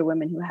lots of other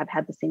women who have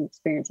had the same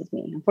experience as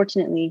me.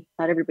 Unfortunately,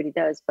 not everybody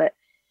does, but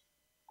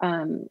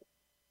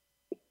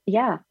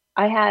yeah,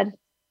 I had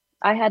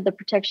I had the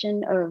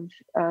protection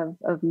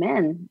of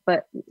men,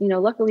 but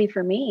luckily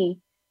for me,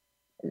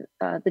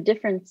 the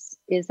difference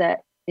is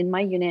that in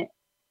my unit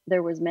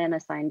there was men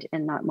assigned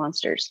and not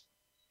monsters,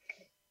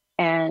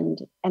 and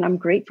I'm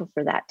grateful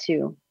for that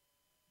too,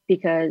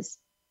 because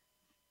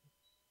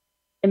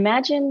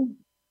imagine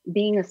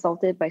being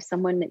assaulted by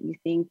someone that you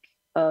think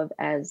of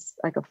as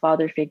like a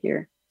father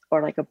figure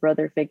or like a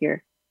brother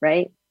figure,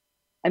 right?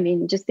 I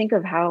mean, just think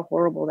of how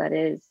horrible that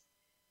is.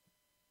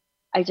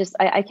 I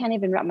can't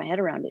even wrap my head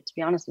around it, to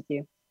be honest with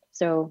you.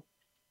 So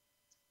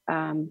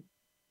I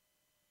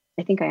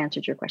think I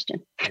answered your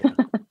question. Yeah,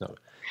 no.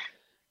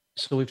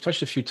 So we've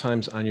touched a few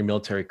times on your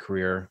military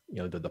career,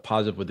 the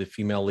positive with the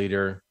female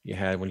leader you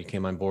had when you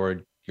came on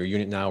board, your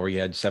unit now where you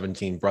had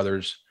 17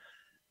 brothers.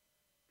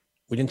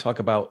 We didn't talk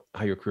about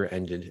how your career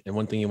ended. And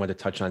one thing you wanted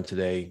to touch on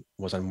today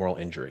was on moral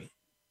injury.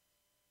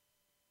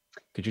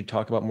 Could you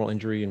talk about moral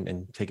injury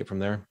and take it from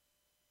there?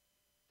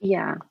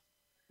 Yeah.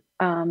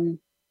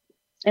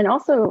 And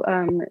also,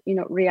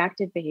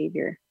 reactive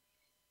behavior.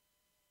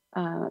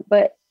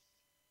 But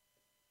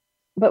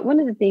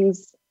one of the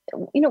things,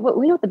 what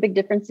we know what the big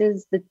difference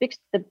is,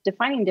 the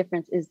defining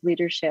difference is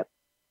leadership.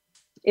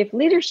 If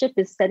leadership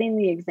is setting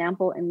the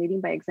example and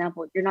leading by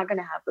example, you're not going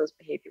to have those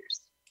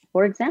behaviors.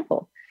 For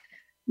example,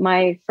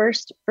 my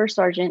first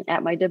sergeant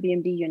at my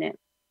WMD unit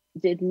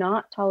did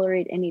not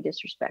tolerate any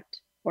disrespect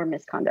or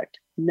misconduct.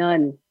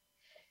 None.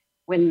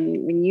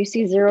 When you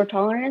see zero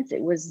tolerance,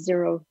 it was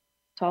zero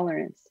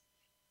tolerance.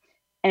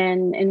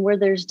 And where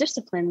there's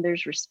discipline,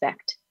 there's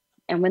respect.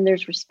 And when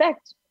there's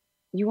respect,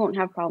 you won't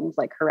have problems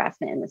like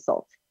harassment and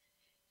assault.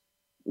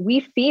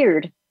 We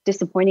feared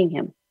disappointing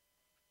him,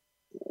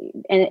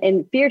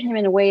 and feared him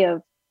in a way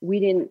of we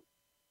didn't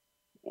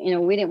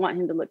want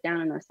him to look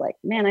down on us like,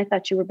 man, I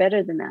thought you were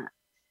better than that.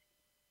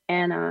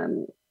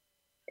 And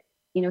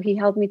he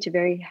held me to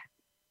very,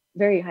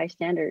 very high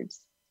standards.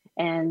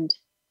 And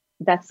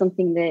that's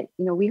something that,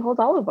 we hold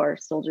all of our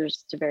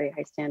soldiers to very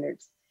high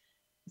standards.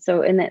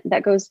 So, and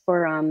that goes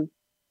for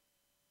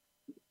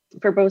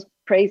both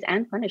praise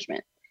and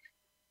punishment.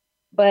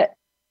 But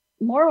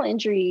moral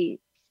injury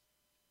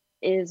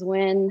is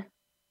when,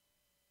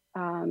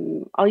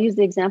 I'll use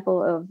the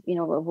example of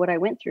what I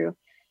went through.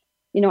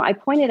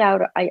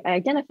 I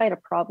identified a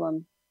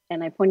problem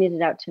and I pointed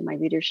it out to my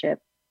leadership.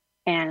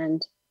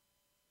 And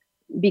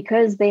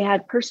because they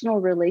had personal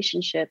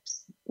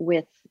relationships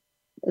with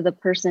the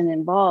person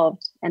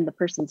involved and the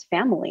person's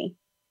family,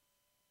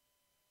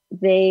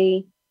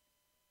 they,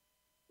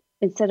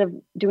 instead of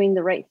doing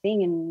the right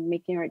thing and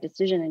making the right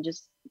decision and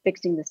just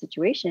fixing the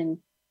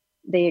situation,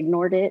 they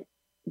ignored it.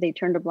 They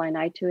turned a blind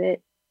eye to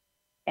it.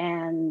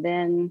 And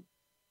then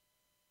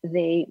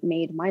they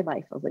made my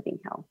life a living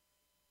hell.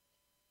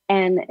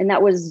 And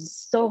that was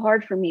so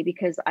hard for me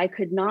because I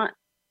could not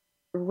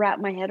wrap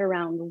my head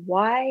around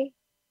why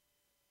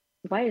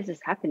is this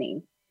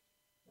happening?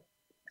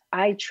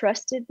 I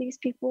trusted these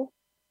people.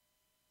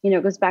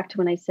 It goes back to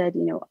when I said,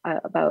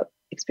 about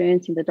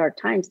experiencing the dark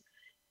times.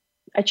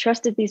 I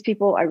trusted these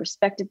people. I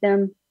respected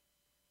them.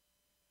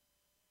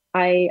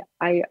 I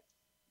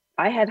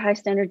had high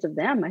standards of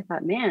them. I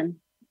thought, man,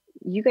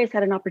 you guys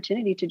had an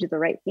opportunity to do the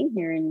right thing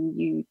here and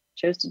you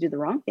chose to do the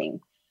wrong thing.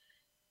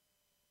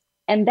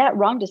 And that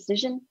wrong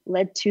decision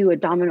led to a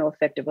domino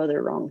effect of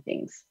other wrong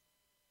things.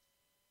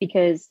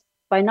 Because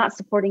by not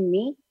supporting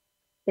me,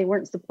 they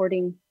weren't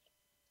supporting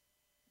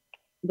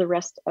the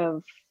rest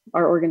of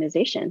our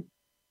organization.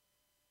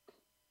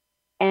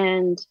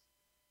 And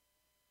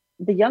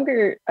the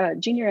younger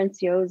junior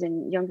NCOs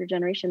and younger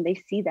generation, they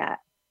see that.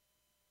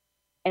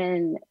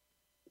 And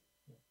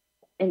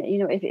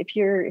if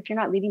you're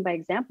not leading by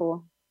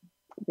example,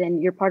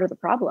 then you're part of the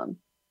problem.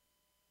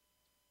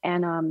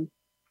 And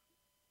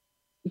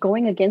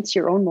going against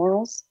your own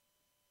morals,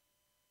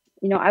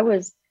 I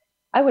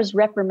was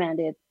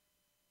reprimanded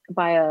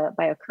by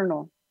a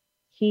colonel.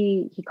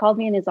 He called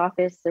me in his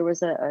office. There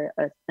was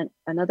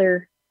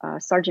another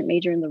sergeant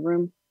major in the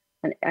room,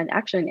 and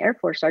actually an Air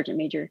Force sergeant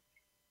major,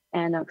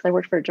 and because I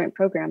worked for a joint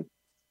program,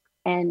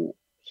 and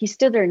he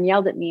stood there and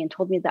yelled at me and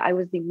told me that I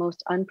was the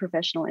most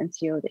unprofessional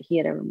NCO that he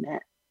had ever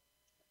met,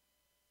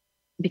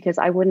 because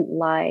I wouldn't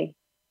lie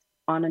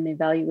on an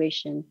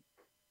evaluation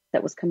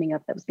that was coming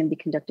up that was going to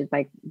be conducted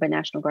by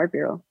National Guard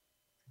Bureau.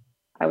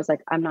 I was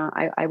like, I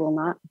will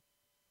not.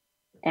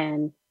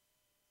 And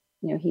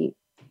he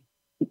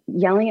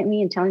yelling at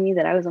me and telling me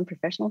that I was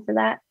unprofessional for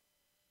that.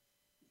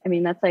 I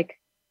mean, that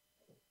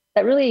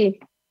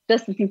really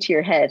does something to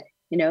your head,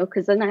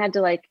 because then I had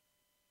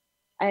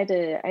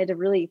to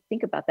really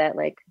think about that.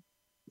 Like,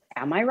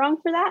 am I wrong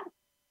for that?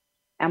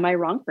 Am I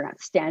wrong for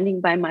not standing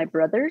by my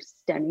brothers,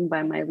 standing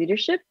by my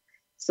leadership,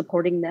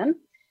 supporting them?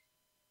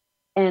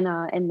 And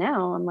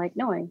now I'm like,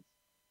 no,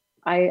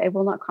 I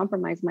will not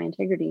compromise my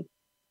integrity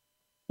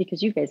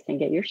because you guys can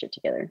get your shit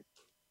together,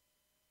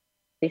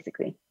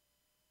 basically.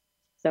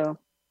 So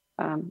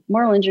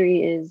moral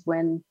injury is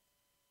when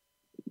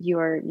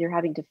you're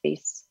having to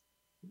face,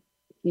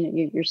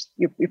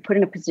 you're put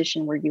in a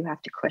position where you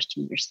have to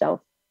question yourself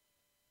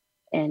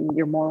and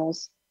your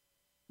morals,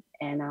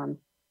 and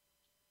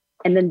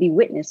and then be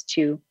witness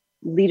to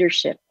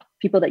leadership,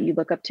 people that you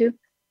look up to,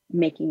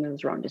 making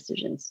those wrong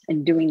decisions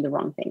and doing the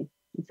wrong thing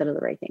instead of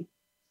the right thing.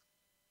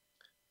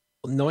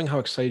 Knowing how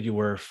excited you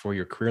were for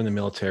your career in the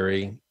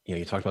military,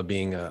 you talked about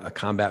being a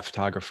combat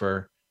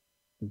photographer,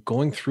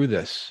 going through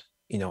this,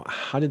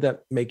 how did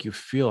that make you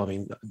feel? I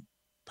mean,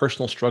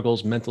 personal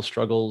struggles, mental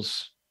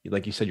struggles,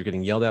 like you said, you're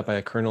getting yelled at by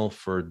a colonel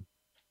for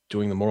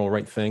doing the moral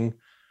right thing.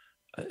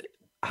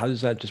 How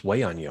does that just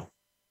weigh on you?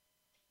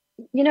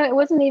 It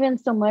wasn't even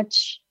so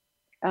much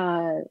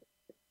their,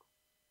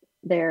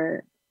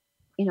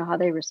 how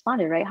they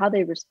responded, right? How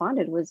they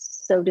responded was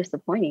so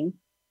disappointing.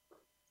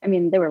 I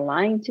mean, they were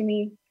lying to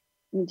me,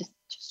 just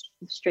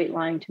straight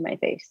lying to my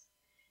face.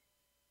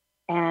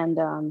 And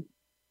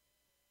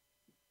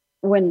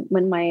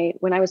when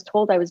I was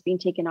told I was being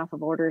taken off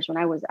of orders, when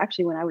I was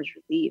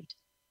relieved.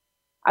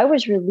 I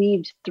was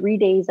relieved 3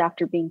 days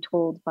after being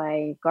told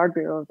by Guard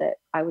Bureau that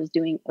I was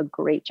doing a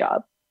great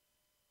job.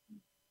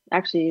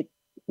 Actually,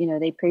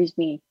 they praised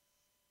me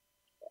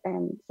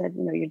and said,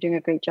 you're doing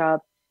a great job.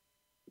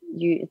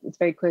 It's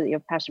very clear that you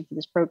have passion for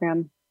this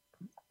program.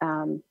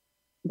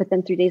 But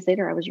then 3 days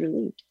later, I was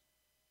relieved.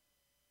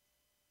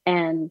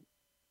 And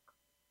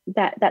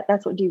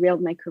that's what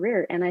derailed my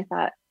career. And I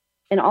thought,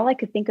 and all I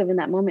could think of in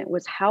that moment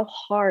was how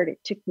hard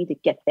it took me to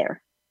get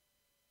there,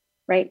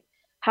 right?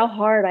 How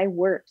hard I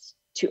worked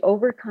to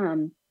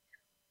overcome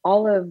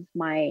all of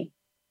my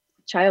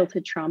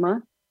childhood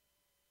trauma,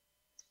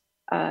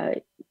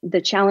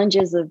 the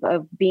challenges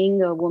of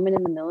being a woman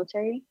in the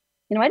military.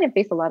 I didn't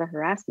face a lot of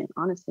harassment,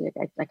 honestly.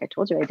 Like I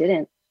told you, I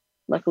didn't.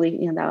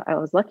 Luckily, I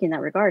was lucky in that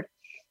regard.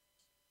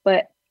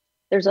 But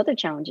there's other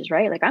challenges,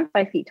 right? Like I'm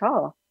 5 feet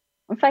tall.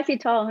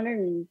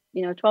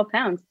 112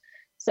 pounds.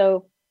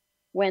 So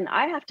when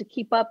I have to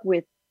keep up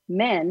with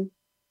men,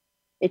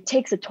 it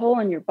takes a toll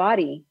on your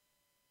body.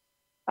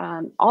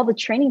 All the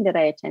training that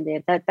I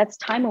attended, that's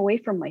time away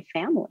from my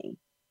family.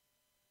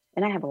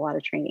 And I have a lot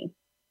of training.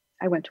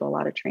 I went to a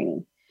lot of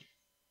training.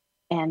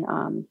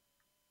 And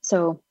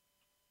so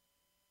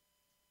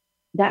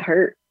that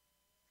hurt.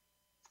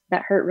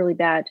 That hurt really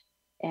bad.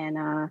 And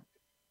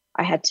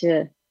I had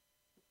to,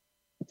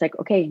 it's like,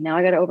 okay, now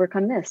I got to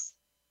overcome this.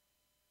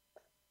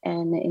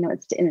 And,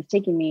 it's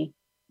taking me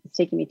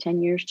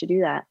 10 years to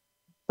do that.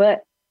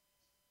 But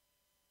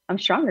I'm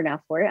stronger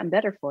now for it. I'm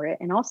better for it.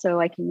 And also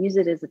I can use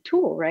it as a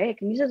tool, right? I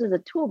can use it as a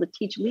tool to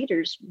teach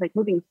leaders, like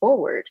moving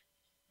forward.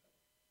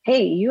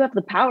 Hey, you have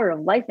the power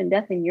of life and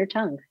death in your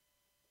tongue.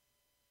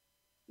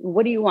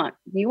 What do you want?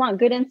 Do you want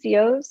good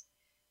NCOs?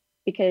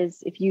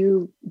 Because if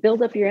you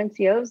build up your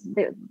NCOs,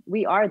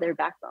 we are their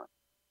backbone.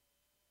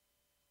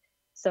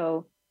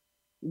 So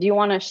do you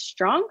want us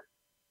strong,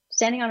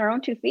 standing on our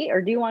own 2 feet,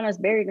 or do you want us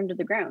buried under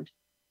the ground?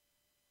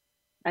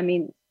 I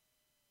mean,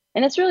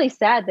 and it's really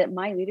sad that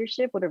my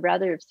leadership would have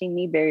rather have seen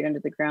me buried under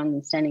the ground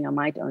than standing on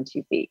my own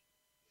 2 feet.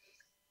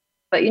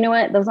 But you know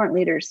what? Those aren't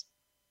leaders.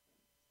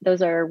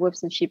 Those are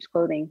wolves in sheep's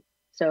clothing.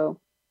 So,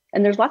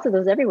 and there's lots of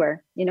those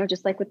everywhere,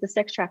 just like with the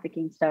sex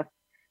trafficking stuff,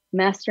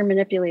 master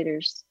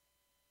manipulators.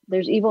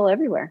 There's evil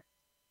everywhere.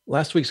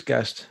 Last week's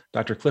guest,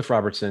 Dr. Cliff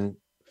Robertson,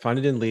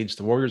 founded and leads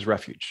the Warriors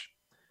Refuge.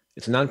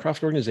 It's a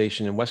nonprofit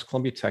organization in West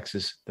Columbia,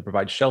 Texas, that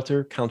provides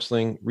shelter,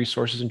 counseling,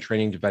 resources, and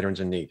training to veterans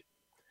in need.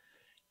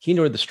 He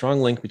noted the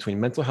strong link between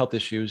mental health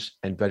issues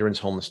and veterans'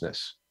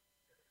 homelessness.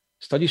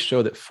 Studies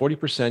show that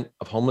 40%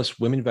 of homeless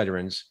women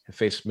veterans have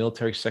faced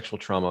military sexual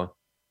trauma,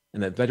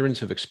 and that veterans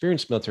who have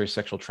experienced military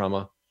sexual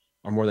trauma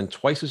are more than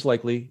twice as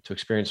likely to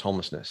experience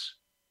homelessness.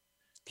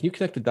 Can you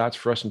connect the dots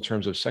for us in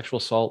terms of sexual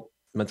assault,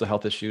 mental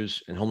health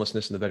issues, and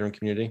homelessness in the veteran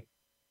community?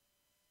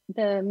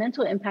 The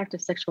mental impact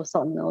of sexual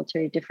assault in the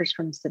military differs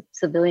from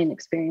civilian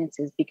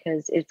experiences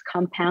because it's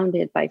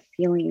compounded by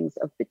feelings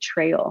of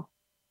betrayal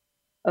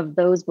of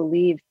those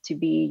believed to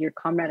be your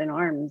comrade in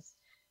arms,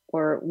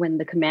 or when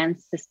the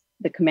command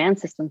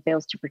system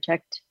fails to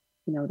protect,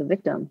 the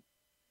victim.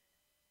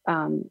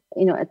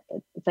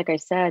 It's like I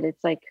said,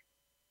 it's like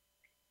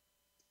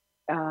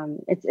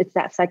it's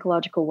that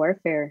psychological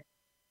warfare,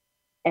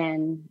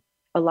 and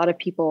a lot of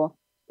people,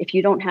 if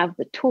you don't have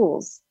the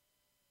tools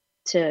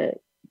to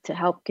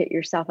help get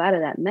yourself out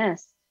of that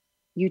mess,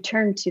 you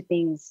turn to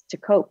things to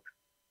cope.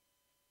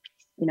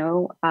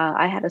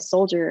 I had a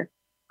soldier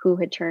who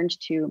had turned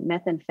to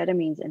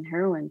methamphetamines and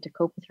heroin to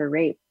cope with her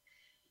rape.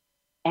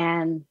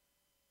 And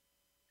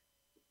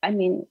I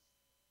mean,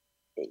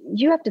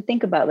 you have to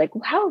think about, like,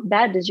 how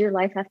bad does your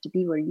life have to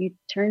be where you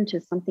turn to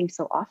something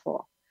so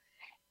awful?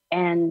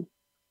 And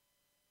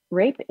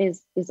rape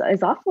is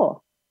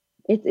awful.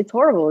 It's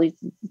horrible.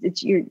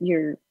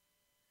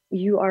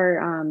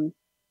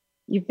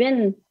 You've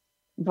been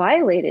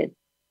violated.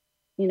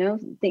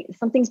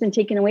 Something's been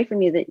taken away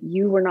from you that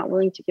you were not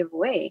willing to give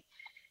away.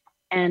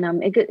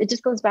 And it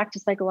just goes back to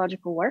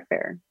psychological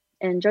warfare.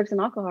 And drugs and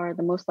alcohol are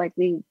the most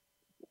likely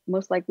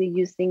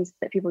used things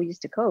that people use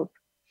to cope.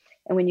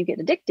 And when you get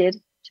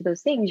addicted to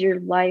those things,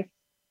 your life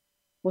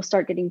will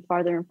start getting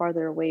farther and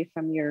farther away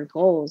from your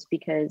goals,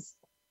 because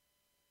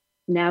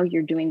now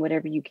you're doing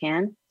whatever you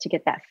can to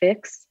get that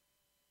fix.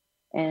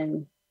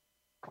 And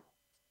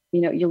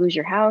You lose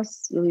your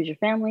house, you lose your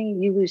family,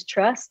 you lose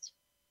trust.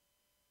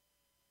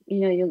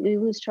 You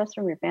lose trust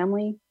from your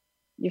family.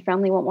 Your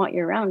family won't want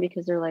you around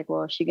because they're like,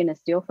 well, is she going to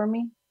steal from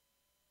me?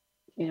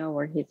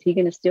 Or is he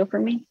going to steal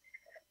from me?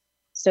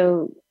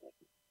 So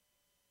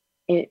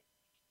it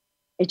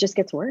just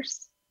gets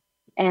worse.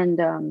 And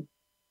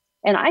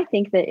I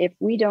think that if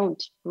we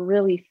don't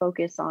really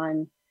focus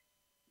on,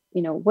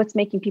 what's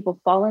making people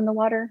fall in the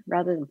water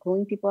rather than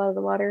pulling people out of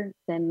the water,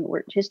 then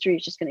history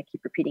is just going to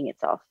keep repeating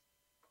itself.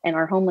 And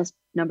our homeless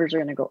numbers are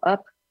going to go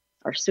up.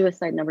 Our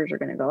suicide numbers are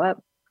going to go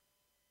up.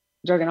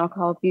 Drug and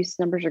alcohol abuse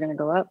numbers are going to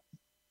go up.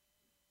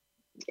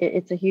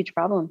 It's a huge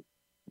problem.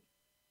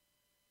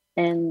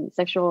 And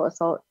sexual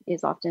assault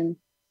is often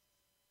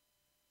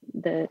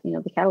the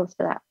catalyst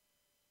for that.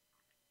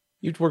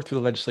 You've worked through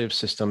the legislative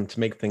system to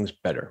make things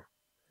better.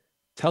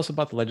 Tell us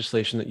about the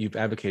legislation that you've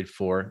advocated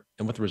for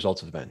and what the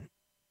results have been.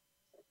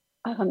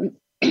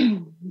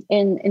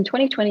 In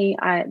 2020,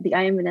 the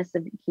I Am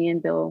Vanessa Guillen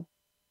bill,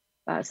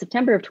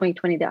 September of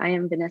 2020, the I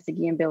Am Vanessa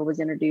Guillen bill was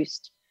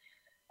introduced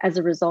as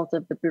a result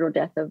of the brutal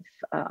death of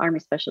Army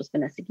Specialist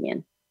Vanessa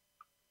Guillen.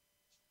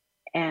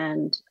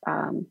 And,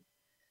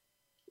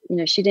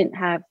 she didn't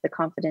have the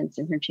confidence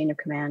in her chain of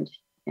command,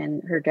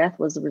 and her death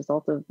was a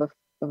result of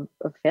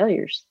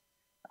failures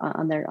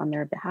on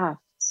their behalf.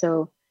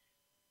 So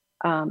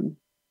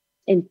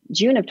in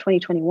June of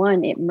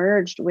 2021, it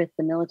merged with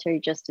the Military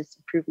Justice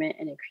Improvement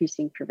and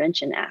Increasing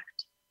Prevention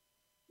Act.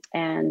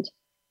 And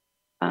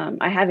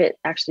I have it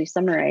actually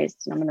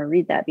summarized, and I'm going to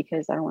read that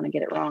because I don't want to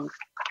get it wrong.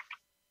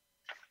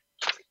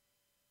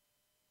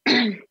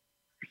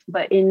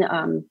 But in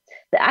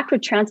the act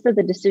would transfer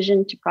the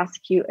decision to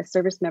prosecute a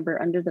service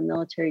member under the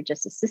military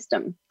justice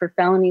system for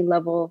felony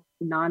level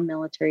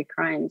non-military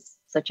crimes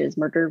such as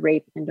murder,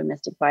 rape, and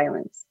domestic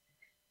violence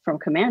from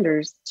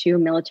commanders to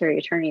military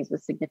attorneys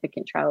with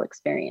significant trial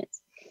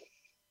experience.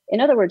 In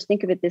other words,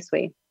 think of it this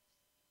way.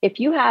 If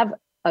you have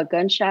a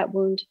gunshot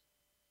wound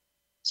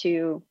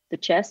to the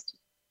chest,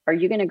 are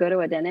you going to go to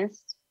a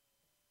dentist?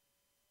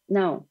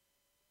 No.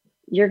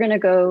 You're going to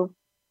go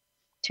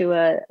to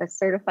a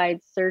certified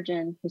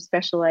surgeon who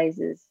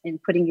specializes in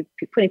putting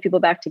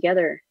people back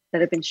together that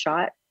have been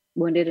shot,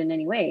 wounded in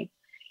any way.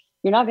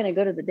 You're not going to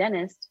go to the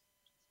dentist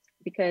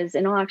because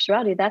in all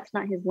actuality, that's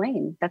not his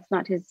lane. That's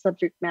not his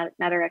subject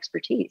matter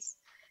expertise.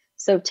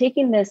 So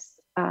taking that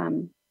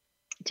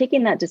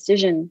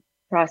decision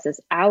process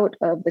out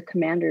of the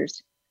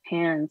commander's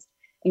hands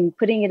and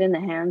putting it in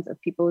the hands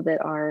of people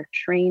that are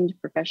trained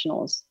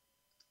professionals,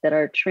 that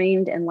are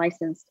trained and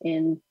licensed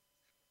in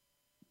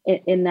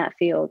that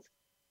field,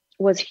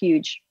 was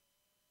huge.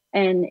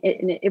 And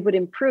it would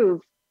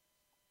improve,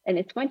 and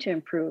it's going to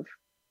improve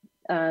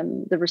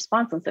the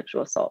response on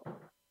sexual assault,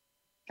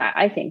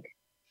 I think.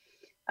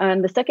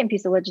 The second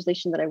piece of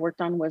legislation that I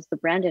worked on was the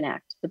Brandon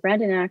Act. The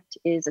Brandon Act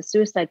is a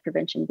suicide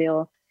prevention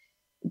bill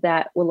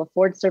that will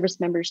afford service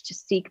members to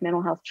seek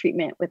mental health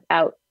treatment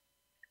without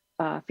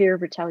fear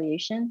of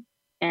retaliation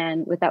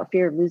and without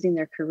fear of losing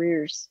their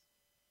careers.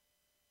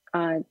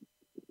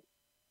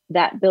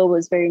 That bill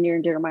was very near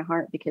and dear to my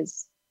heart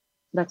because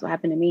that's what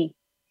happened to me.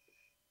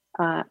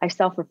 I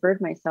self-referred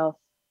myself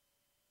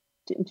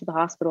into the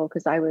hospital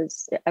because I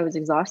was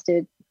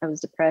exhausted, I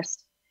was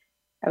depressed,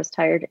 I was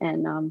tired,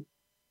 and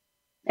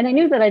I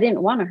knew that I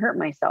didn't want to hurt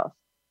myself.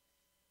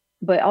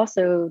 But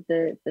also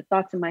the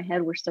thoughts in my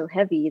head were so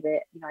heavy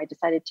that I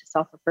decided to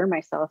self-refer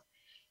myself.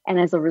 And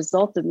as a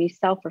result of me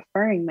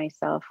self-referring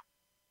myself,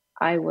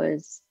 I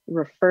was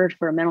referred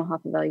for a mental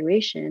health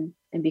evaluation.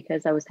 And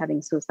because I was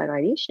having suicidal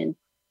ideation,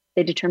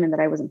 they determined that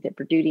I wasn't fit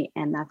for duty.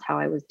 And that's how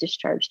I was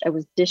discharged. I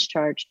was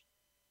discharged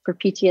for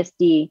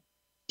PTSD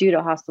due to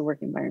a hostile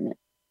work environment.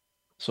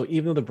 So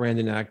even though the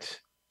Brandon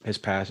Act has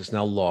passed, it's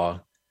now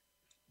law,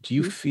 do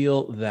you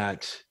feel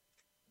that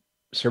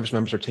service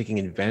members are taking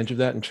advantage of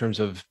that in terms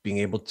of being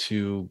able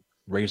to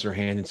raise their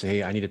hand and say,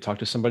 hey, I need to talk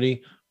to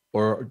somebody?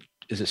 Or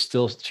is it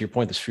still, to your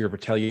point, this fear of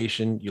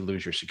retaliation? You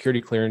lose your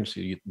security clearance,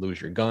 you lose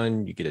your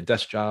gun, you get a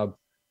desk job.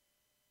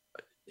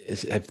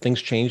 Have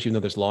things changed even though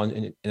there's law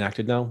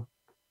enacted now?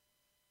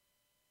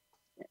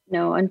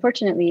 No,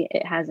 unfortunately,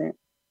 it hasn't.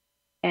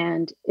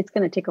 And it's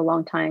going to take a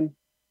long time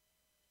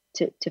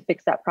to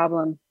fix that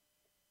problem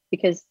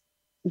because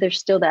there's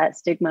still that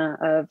stigma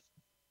of,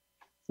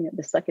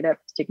 the suck it up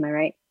stigma,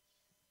 right?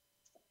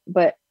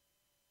 But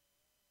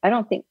what I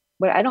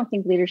don't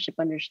think leadership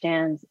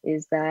understands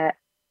is that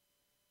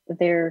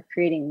they're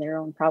creating their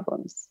own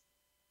problems.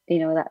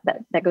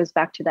 That goes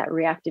back to that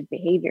reactive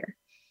behavior.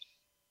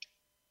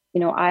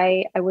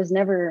 I was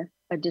never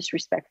a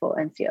disrespectful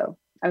NCO.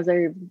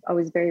 I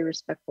was very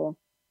respectful.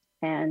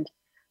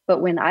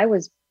 But when I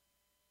was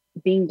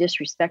being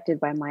disrespected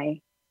by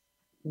my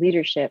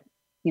leadership,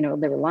 they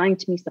were lying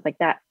to me, stuff like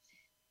that.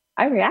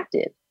 I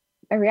reacted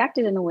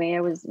in a way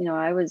I was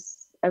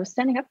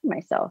standing up for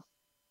myself.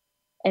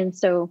 And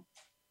so,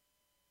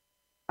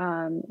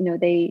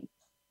 they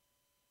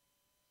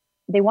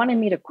wanted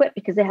me to quit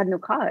because they had no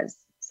cause.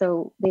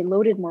 So they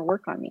loaded more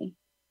work on me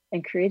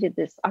and created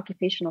this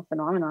occupational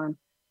phenomenon.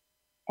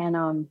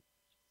 And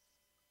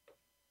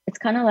it's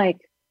kind of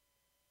like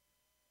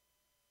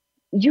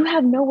you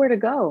have nowhere to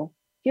go.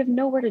 You have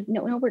nowhere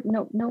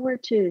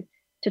to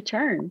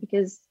turn,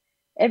 because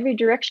every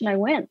direction I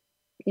went,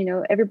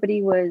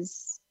 everybody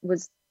was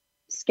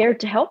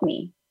scared to help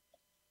me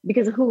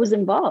because of who was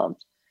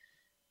involved.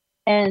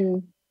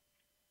 And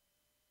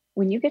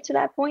when you get to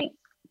that point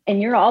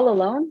and you're all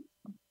alone,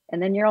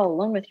 and then you're all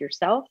alone with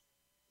yourself,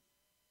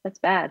 that's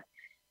bad.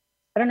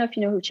 I don't know if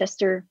you know who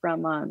Chester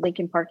from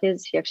Lincoln Park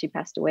is. He actually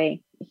passed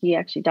away. He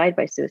actually died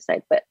by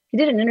suicide, but he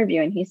did an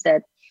interview and he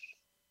said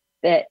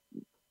that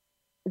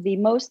the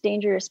most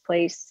dangerous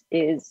place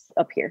is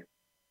up here.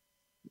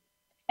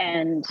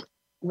 And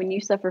when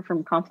you suffer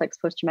from complex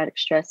post-traumatic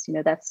stress,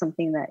 that's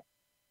something that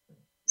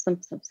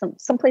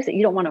some place that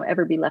you don't want to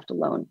ever be left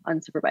alone,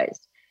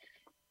 unsupervised,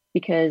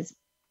 because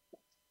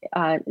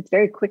it's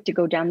very quick to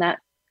go down that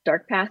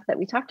dark path that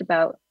we talked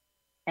about.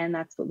 And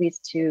that's what leads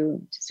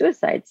to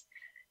suicides.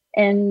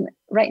 And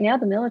right now,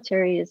 the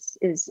military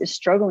is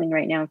struggling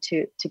right now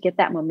to get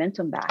that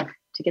momentum back,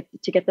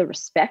 to get the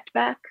respect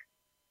back,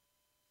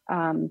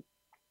 and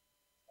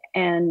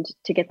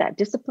to get that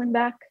discipline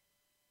back.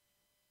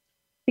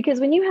 Because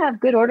when you have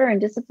good order and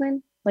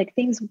discipline, like,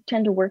 things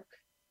tend to work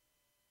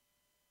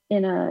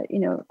in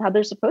how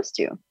they're supposed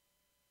to.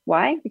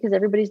 Why? Because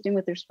everybody's doing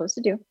what they're supposed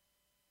to do.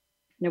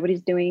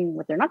 Nobody's doing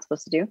what they're not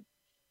supposed to do.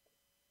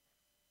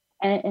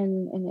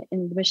 And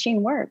the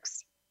machine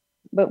works.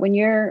 But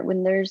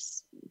when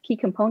there's key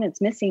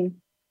components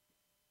missing,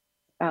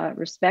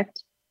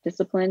 respect,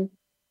 discipline,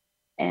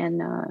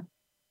 and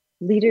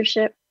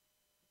leadership.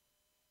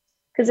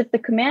 Because if the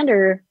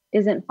commander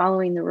isn't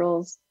following the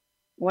rules,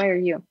 why are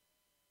you?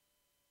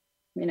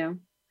 If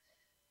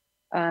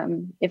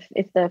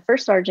the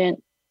first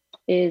sergeant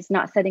is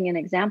not setting an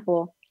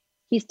example,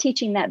 he's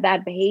teaching that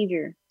bad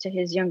behavior to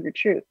his younger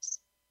troops.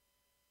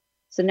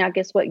 So now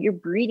guess what? You're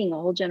breeding a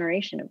whole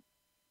generation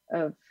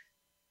of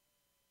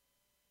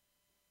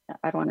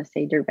I don't want to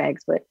say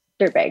dirtbags, but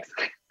dirtbags.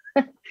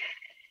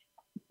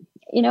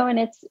 And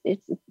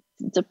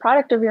it's a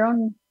product of your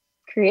own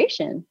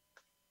creation.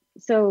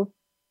 So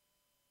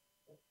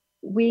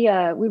we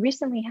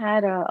recently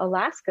had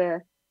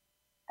Alaska,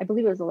 I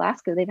believe it was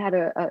Alaska. They've had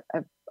a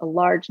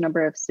large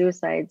number of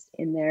suicides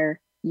in their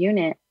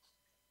unit,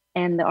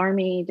 and the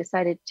Army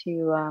decided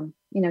to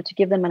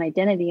give them an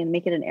identity and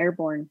make it an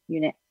airborne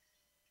unit.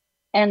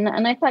 And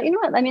I thought,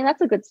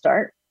 that's a good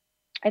start.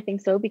 I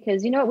think so,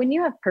 because when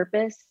you have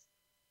purpose,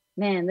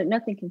 man,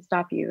 nothing can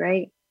stop you,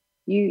 right?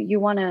 You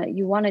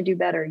wanna do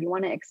better, you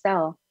want to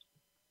excel,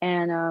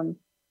 and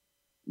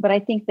but I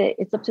think that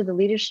it's up to the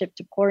leadership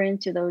to pour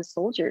into those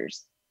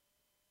soldiers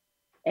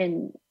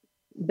and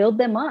build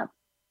them up.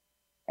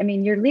 I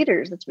mean, you're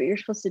leaders. That's what you're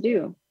supposed to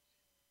do.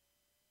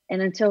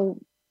 And until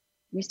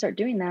we start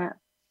doing that,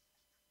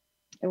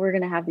 we're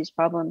going to have these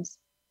problems,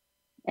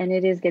 and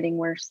it is getting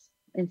worse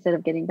instead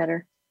of getting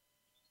better.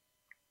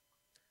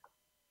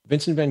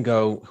 Vincent van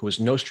Gogh, who was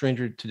no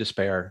stranger to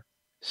despair,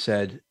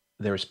 said,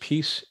 "There is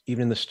peace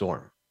even in the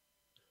storm."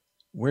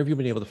 Where have you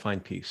been able to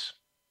find peace?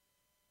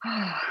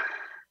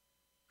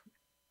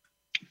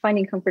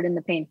 Finding comfort in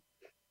the pain.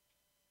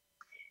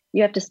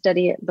 You have to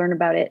study it, learn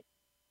about it,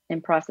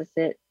 and process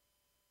it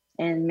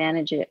and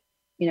manage it.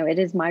 It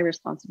is my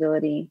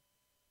responsibility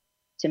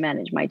to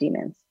manage my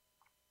demons,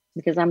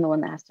 because I'm the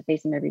one that has to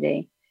face them every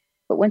day.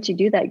 But once you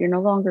do that, you're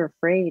no longer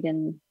afraid,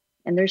 and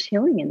there's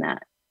healing in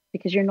that,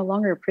 because you're no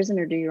longer a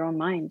prisoner to your own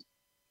mind.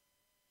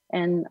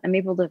 And I'm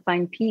able to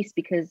find peace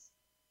because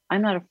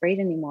I'm not afraid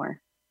anymore.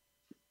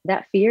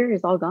 That fear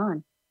is all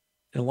gone.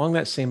 And along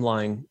that same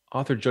line,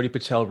 author Jodi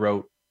Pittell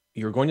wrote,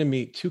 "You're going to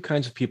meet two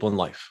kinds of people in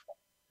life.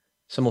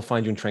 Some will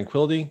find you in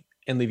tranquility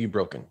and leave you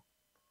broken.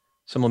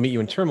 Some will meet you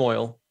in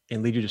turmoil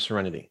and lead you to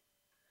serenity."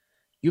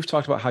 You've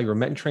talked about how you were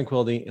met in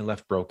tranquility and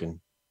left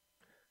broken.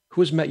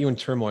 Who has met you in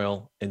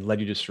turmoil and led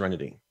you to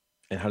serenity?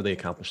 And how do they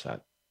accomplish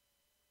that?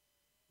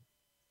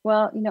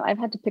 Well, I've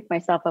had to pick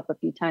myself up a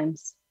few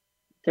times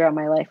throughout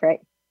my life,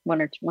 right?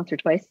 Once or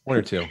twice. One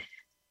or two.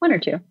 One or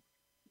two.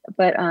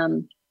 But, I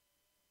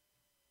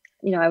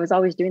was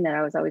always doing that.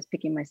 I was always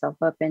picking myself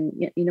up, and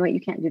you know what?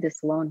 You can't do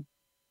this alone.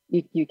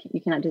 You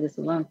cannot do this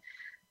alone.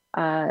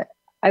 I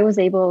was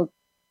able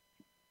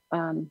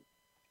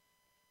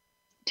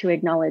to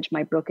acknowledge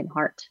my broken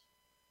heart,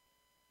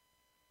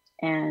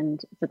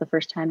 and for the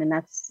first time, and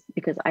that's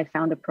because I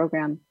found a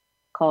program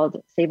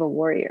called Save a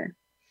Warrior.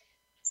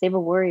 Save a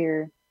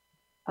Warrior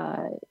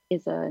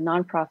is a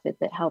nonprofit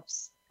that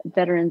helps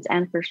veterans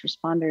and first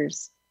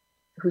responders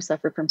who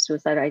suffer from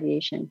suicide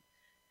ideation.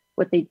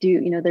 What they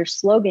do, their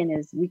slogan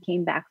is, "We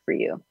came back for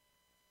you."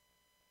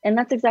 And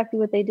that's exactly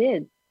what they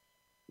did.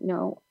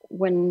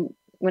 When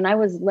I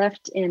was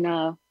left in,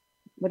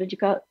 what did you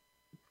call it?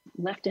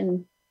 Left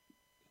in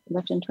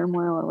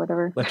turmoil or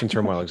whatever. Left in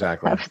turmoil,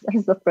 exactly. I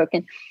was so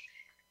broken.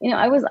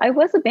 I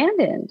was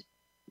abandoned.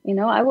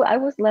 I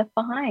was left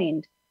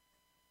behind,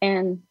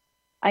 and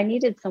I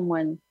needed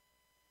someone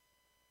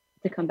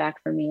to come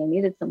back for me. I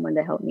needed someone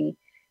to help me.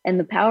 And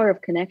the power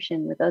of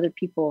connection with other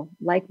people,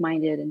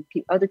 like-minded, and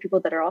other people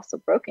that are also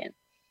broken.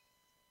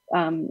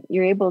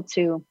 You're able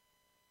to,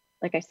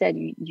 like I said,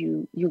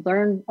 you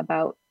learn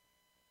about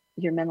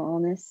your mental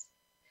illness,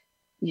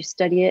 you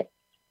study it,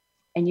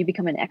 and you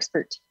become an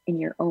expert in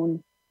your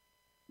own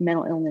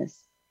mental illness.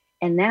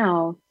 And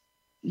now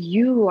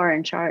you are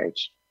in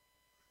charge,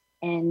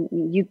 and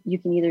you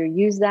can either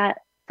use that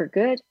for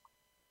good,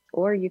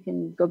 or you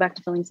can go back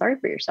to feeling sorry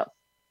for yourself.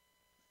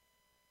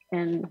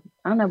 And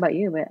I don't know about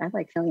you, but I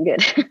like feeling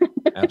good.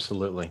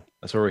 Absolutely.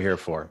 That's what we're here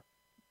for.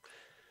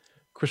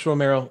 Chris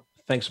Romero,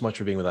 thanks so much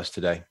for being with us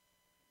today.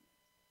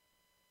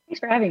 Thanks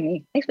for having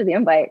me. Thanks for the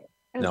invite.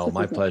 No,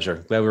 my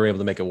pleasure. Glad we were able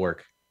to make it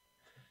work.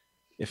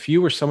 If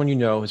you or someone you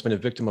know has been a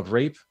victim of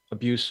rape,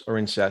 abuse, or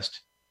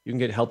incest, you can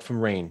get help from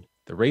RAINN,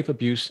 the Rape,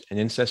 Abuse, and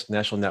Incest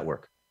National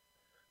Network.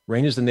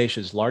 RAINN is the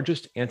nation's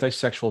largest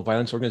anti-sexual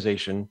violence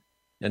organization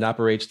and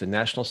operates the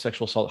National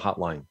Sexual Assault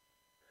Hotline.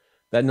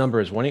 That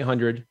number is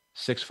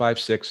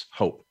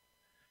 1-800-656-HOPE,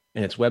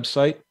 and its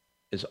website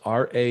is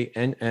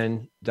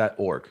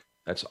rann.org.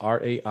 That's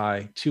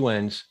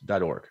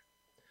RAI2Ns.org.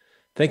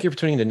 Thank you for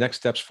tuning in to Next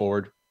Steps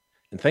Forward,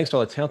 and thanks to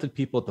all the talented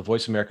people at the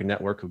Voice America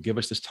Network who give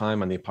us this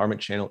time on the Empowerment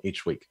Channel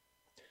each week.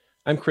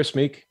 I'm Chris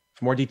Meek.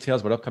 For more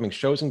details about upcoming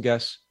shows and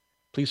guests,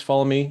 please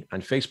follow me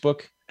on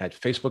Facebook at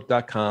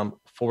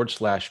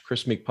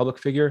facebook.com/Chris Meek Public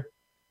Figure,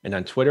 and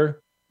on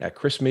Twitter at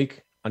Chris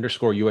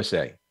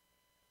Meek_USA.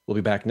 We'll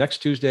be back next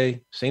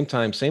Tuesday, same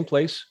time, same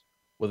place,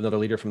 with another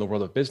leader from the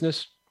world of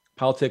business,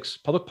 politics,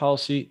 public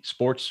policy,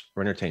 sports,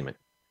 or entertainment.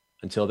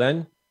 Until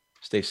then,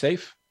 stay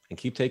safe and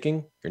keep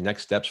taking your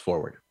next steps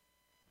forward.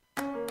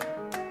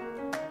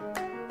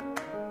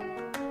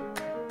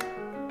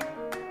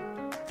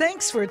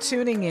 Thanks for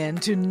tuning in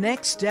to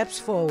Next Steps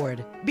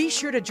Forward. Be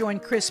sure to join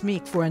Chris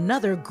Meek for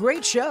another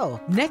great show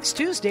next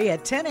Tuesday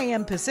at 10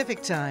 a.m.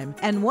 Pacific Time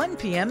and 1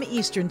 p.m.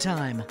 Eastern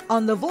Time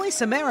on the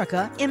Voice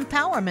America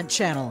Empowerment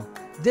Channel.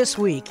 This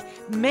week,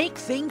 make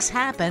things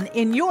happen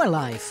in your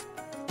life.